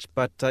that much,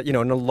 but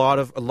and a lot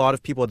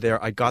of people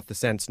there, I got the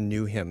sense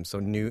knew him, so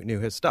knew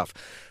his stuff.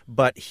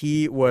 But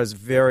he was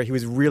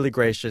really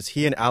gracious.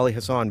 He and Ali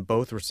Hassan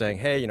both were saying,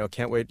 "Hey,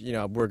 can't wait,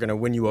 we're going to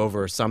win you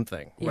over or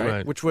something,"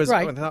 right? Which was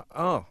I thought,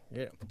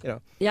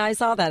 Yeah, I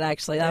saw that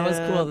actually. That was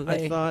cool.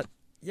 I thought,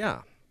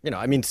 yeah.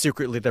 I mean,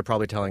 secretly they're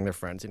probably telling their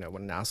friends,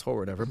 what an asshole or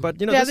whatever. But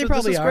they this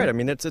probably is are. great. I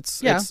mean,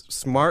 it's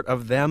smart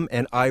of them,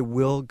 and I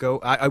will go.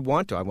 I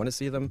want to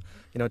see them,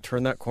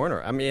 turn that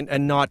corner. I mean,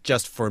 and not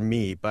just for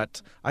me,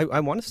 but I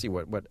want to see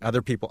what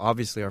other people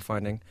obviously are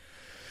finding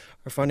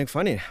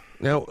funny.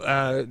 Now,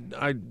 I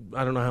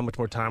don't know how much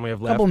more time we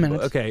have left. Couple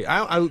minutes. Okay,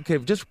 okay.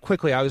 Just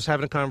quickly, I was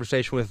having a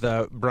conversation with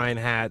Brian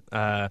Hatt,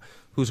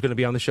 who's going to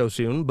be on the show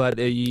soon. But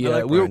we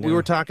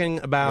were talking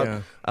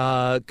about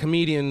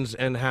comedians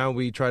and how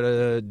we try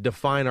to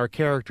define our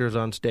characters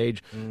on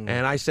stage.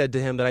 And I said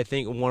to him that I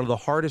think one of the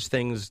hardest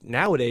things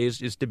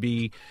nowadays is to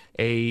be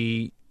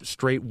a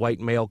straight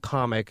white male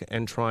comic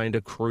and trying to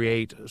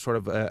create sort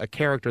of a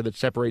character that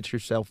separates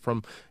yourself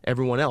from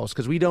everyone else,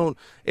 because we don't.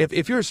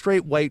 If you're a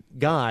straight white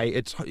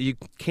guy, you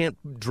can't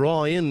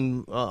draw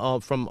in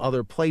from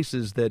other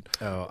places that.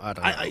 Oh, I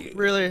don't know.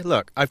 Really?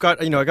 Look, I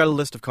got a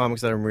list of comics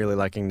that I'm really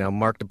liking now.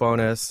 Mark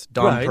DeBonis,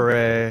 Don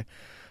Perret,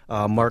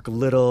 Mark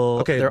Little.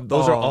 Okay,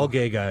 those are all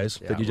gay guys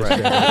that you just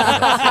said. No,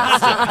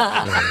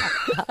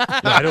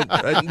 I don't.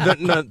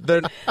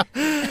 They're not.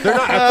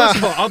 First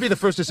of all, I'll be the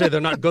first to say they're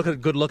not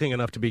good looking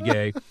enough to be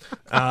gay.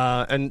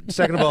 And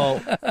second of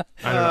all,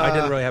 I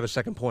didn't really have a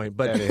second point.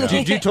 But do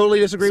you totally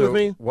disagree with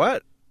me?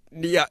 What?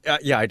 Yeah,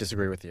 I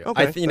disagree with you.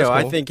 Okay, cool.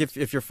 I think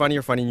if you're funny,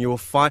 you're funny, and you will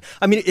find.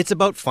 I mean, it's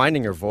about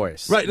finding your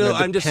voice. Right. No,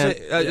 I'm just saying.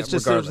 It's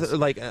just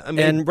like. I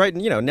mean,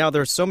 and now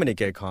there's so many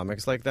gay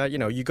comics like that.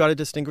 You got to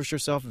distinguish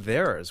yourself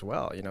there as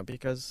well.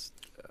 Because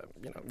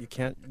you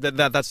can't.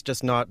 That's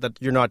just not that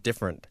you're not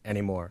different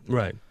anymore.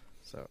 Right.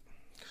 So.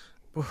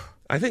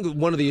 I think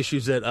one of the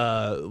issues that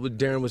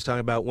Darren was talking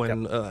about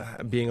when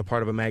being a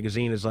part of a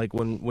magazine is like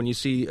when you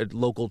see a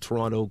local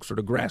Toronto sort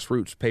of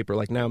grassroots paper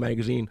like Now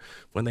Magazine,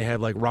 when they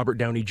have like Robert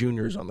Downey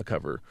Jr.'s on the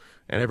cover,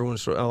 and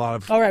everyone's a lot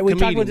of all right. We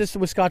comedians. talked about this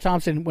with Scott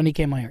Thompson when he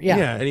came on here.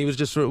 Yeah, and he was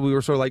just we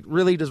were sort of like,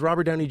 really, does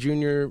Robert Downey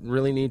Jr.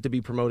 really need to be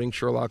promoting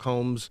Sherlock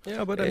Holmes?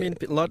 Yeah, but I mean,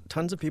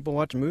 tons of people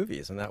watch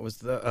movies, and that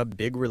was a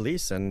big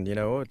release, and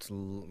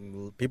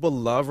people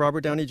love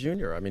Robert Downey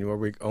Jr. I mean, were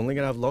we only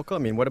gonna have local? I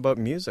mean, what about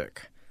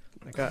music?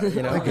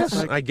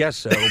 I guess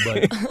so,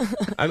 but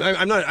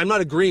I'm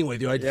not agreeing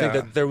with you. I think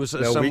that there was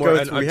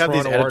somewhere we have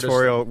these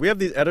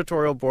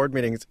editorial board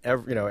meetings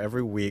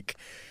every week,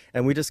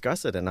 and we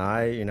discuss it. And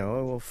I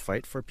will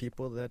fight for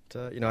people that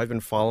I've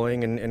been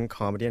following in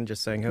comedy and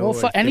just saying,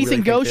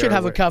 anything goes should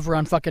have a cover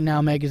on fucking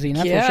Now Magazine.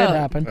 That's what should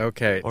happen.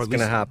 Okay, it's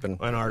gonna happen.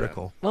 An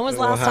article. When was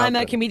the last time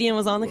that comedian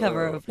was on the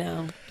cover of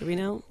Now? Do we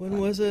know? When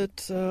was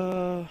it?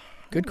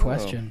 Good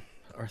question.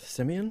 Arthur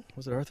Simeon?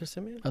 Was it Arthur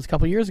Simeon? That was a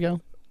couple years ago.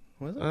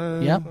 Was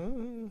it? Yeah.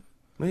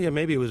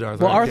 Maybe it was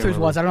Arthur. Well, Arthur's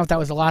was. I don't know if that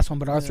was the last one,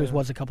 but Arthur's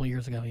was a couple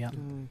years ago. Yeah.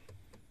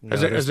 No,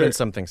 there's been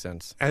something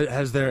since.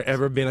 Has there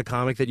ever been a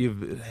comic that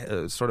you've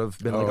sort of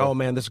been like, oh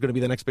man, this is going to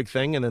be the next big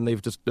thing, and then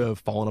they've just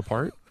fallen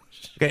apart?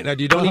 Okay, now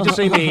you don't need to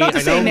say me. I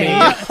know me. You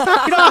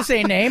don't have to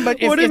say name,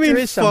 but if there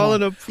is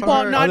fallen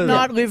apart? Well,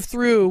 not live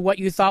through what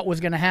you thought was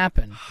going to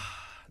happen.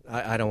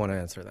 I don't want to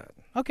answer that.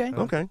 Okay.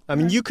 Okay. I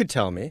mean, you could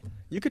tell me.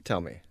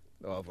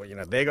 Oh, well,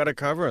 they got a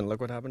cover, and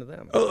look what happened to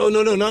them. Oh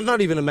no,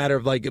 not even a matter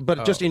of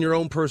but just in your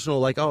own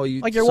personal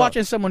you're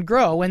watching someone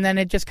grow, and then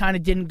it just kind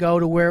of didn't go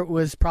to where it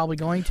was probably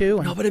going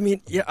to. No, but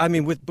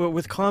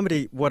with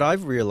comedy, what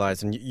I've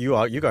realized, and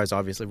you guys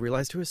obviously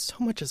realized too, is so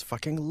much is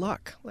fucking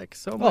luck. Like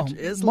so much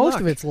is most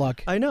luck. of it's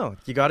luck. I know.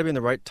 You got to be in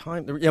the right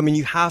time. I mean,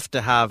 you have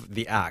to have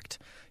the act.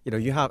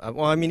 You have.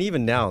 Well, I mean,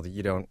 even now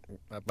you don't.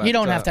 But, you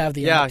don't have to have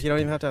the act. Yeah, you don't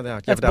even have to have the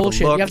act. That's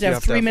bullshit. You have to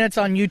have 3 minutes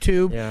on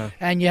YouTube,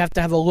 and you have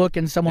to have a look,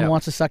 and someone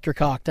wants to suck your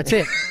cock. That's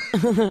it.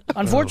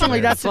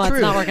 Unfortunately, that's the truth.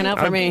 It's not working out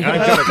for me.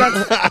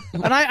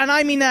 And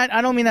I mean that.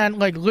 I don't mean that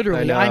like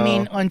literally. I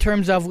mean in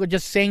terms of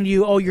just saying to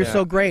you, "Oh, you're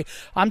so great."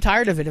 I'm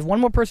tired of it. If one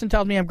more person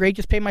tells me I'm great,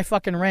 just pay my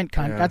fucking rent,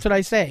 cunt. That's what I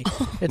say.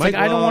 It's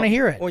I don't want to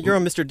hear it. Well, you're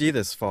on Mr. D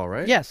this fall,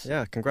 right? Yes.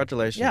 Yeah.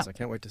 Congratulations. Yeah. I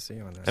can't wait to see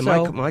you on that.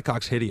 And my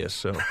cock's hideous.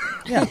 So.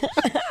 Yeah.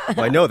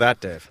 Well, I know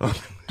that, Dave.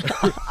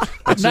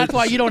 That's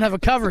why you don't have a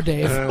cover,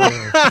 Dave.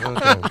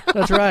 Okay.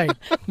 That's right.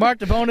 Mark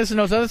DeBonis and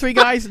those other three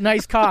guys,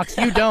 nice cocks.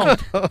 You don't.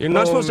 You're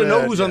not supposed to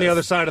know who's on the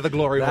other side of the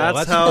glory hole.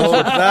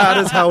 That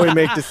is how we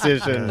make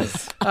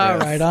decisions. All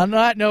right. On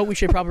that note, we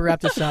should probably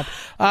wrap this up.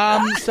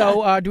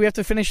 Do we have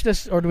to finish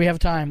this, or do we have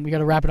time? We got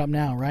to wrap it up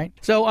now, right?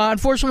 So,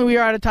 unfortunately, we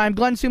are out of time.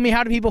 Glenn Sumi,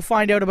 how do people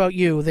find out about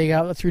you? They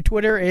through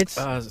Twitter. It's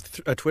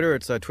Twitter.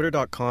 It's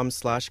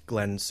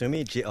twitter.com/Glenn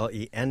Sumi,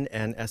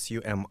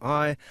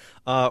 GLENNSUMI,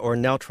 or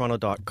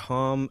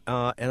nowtoronto.com.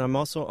 And I'm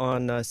also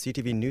on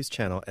CTV News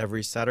Channel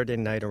every Saturday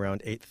night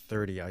around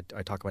 8:30.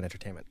 I talk about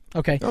entertainment.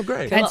 Okay. Oh,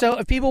 great. And so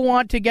if people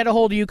want to get a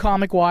hold of you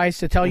comic-wise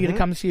to tell you to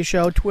come see a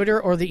show,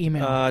 Twitter or the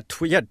email?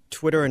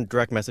 Twitter and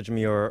direct message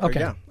me or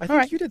okay. I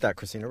think you did that,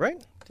 Christina,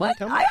 right?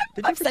 What?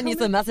 I've sent you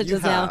some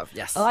messages now.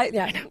 Yes. Oh,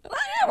 yeah,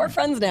 we're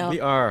friends now. We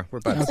are. We're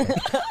buds.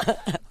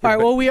 All right,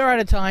 well, we are out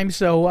of time,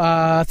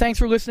 so thanks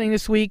for listening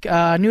this week.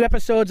 New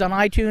episodes on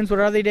iTunes. What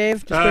are they,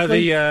 Dave?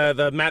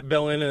 The Matt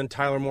Billin and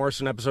Tyler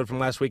Morrison episode from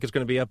last week is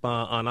going to be up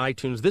on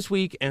iTunes this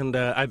week, and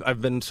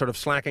I've been sort of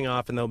slacking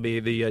off, and there'll be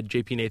the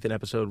JP Nathan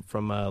episode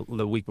from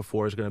the week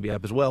before is going to be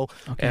up as well.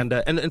 Okay.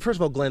 And first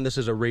of all, Glenn, this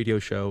is a radio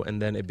show,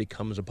 and then it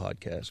becomes a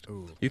podcast.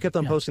 Ooh. You kept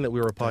on posting that we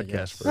were a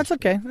podcast first. That's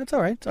okay. That's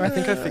all right. I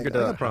think I figured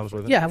out. Problems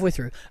with it. Yeah, halfway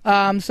through.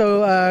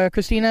 So,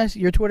 Christina,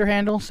 your Twitter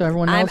handle, so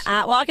everyone knows. I'm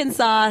at Walkin'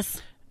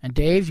 Sauce. And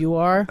Dave, you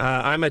are?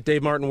 I'm at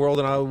Dave Martin World,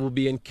 and I will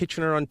be in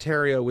Kitchener,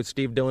 Ontario with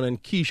Steve Dillon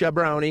and Keisha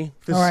Brownie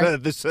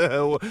this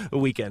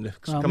weekend.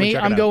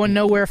 I'm going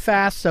nowhere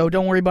fast, so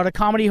don't worry about it.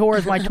 Comedy Whore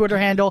is my Twitter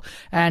handle.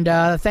 And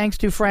thanks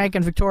to Frank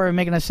and Victoria for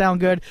making us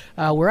sound good.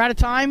 We're out of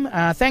time.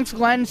 Thanks,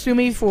 Glenn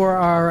Sumi, for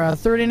our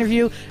third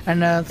interview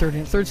and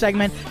third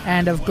segment,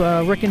 and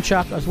of Rick and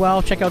Chuck as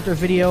well. Check out their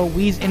video,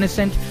 We's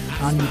Innocent,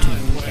 on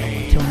YouTube. So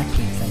until next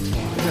week, thanks a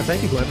lot. Yeah,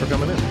 thank you, Glenn, for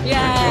coming in.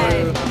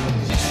 Yay!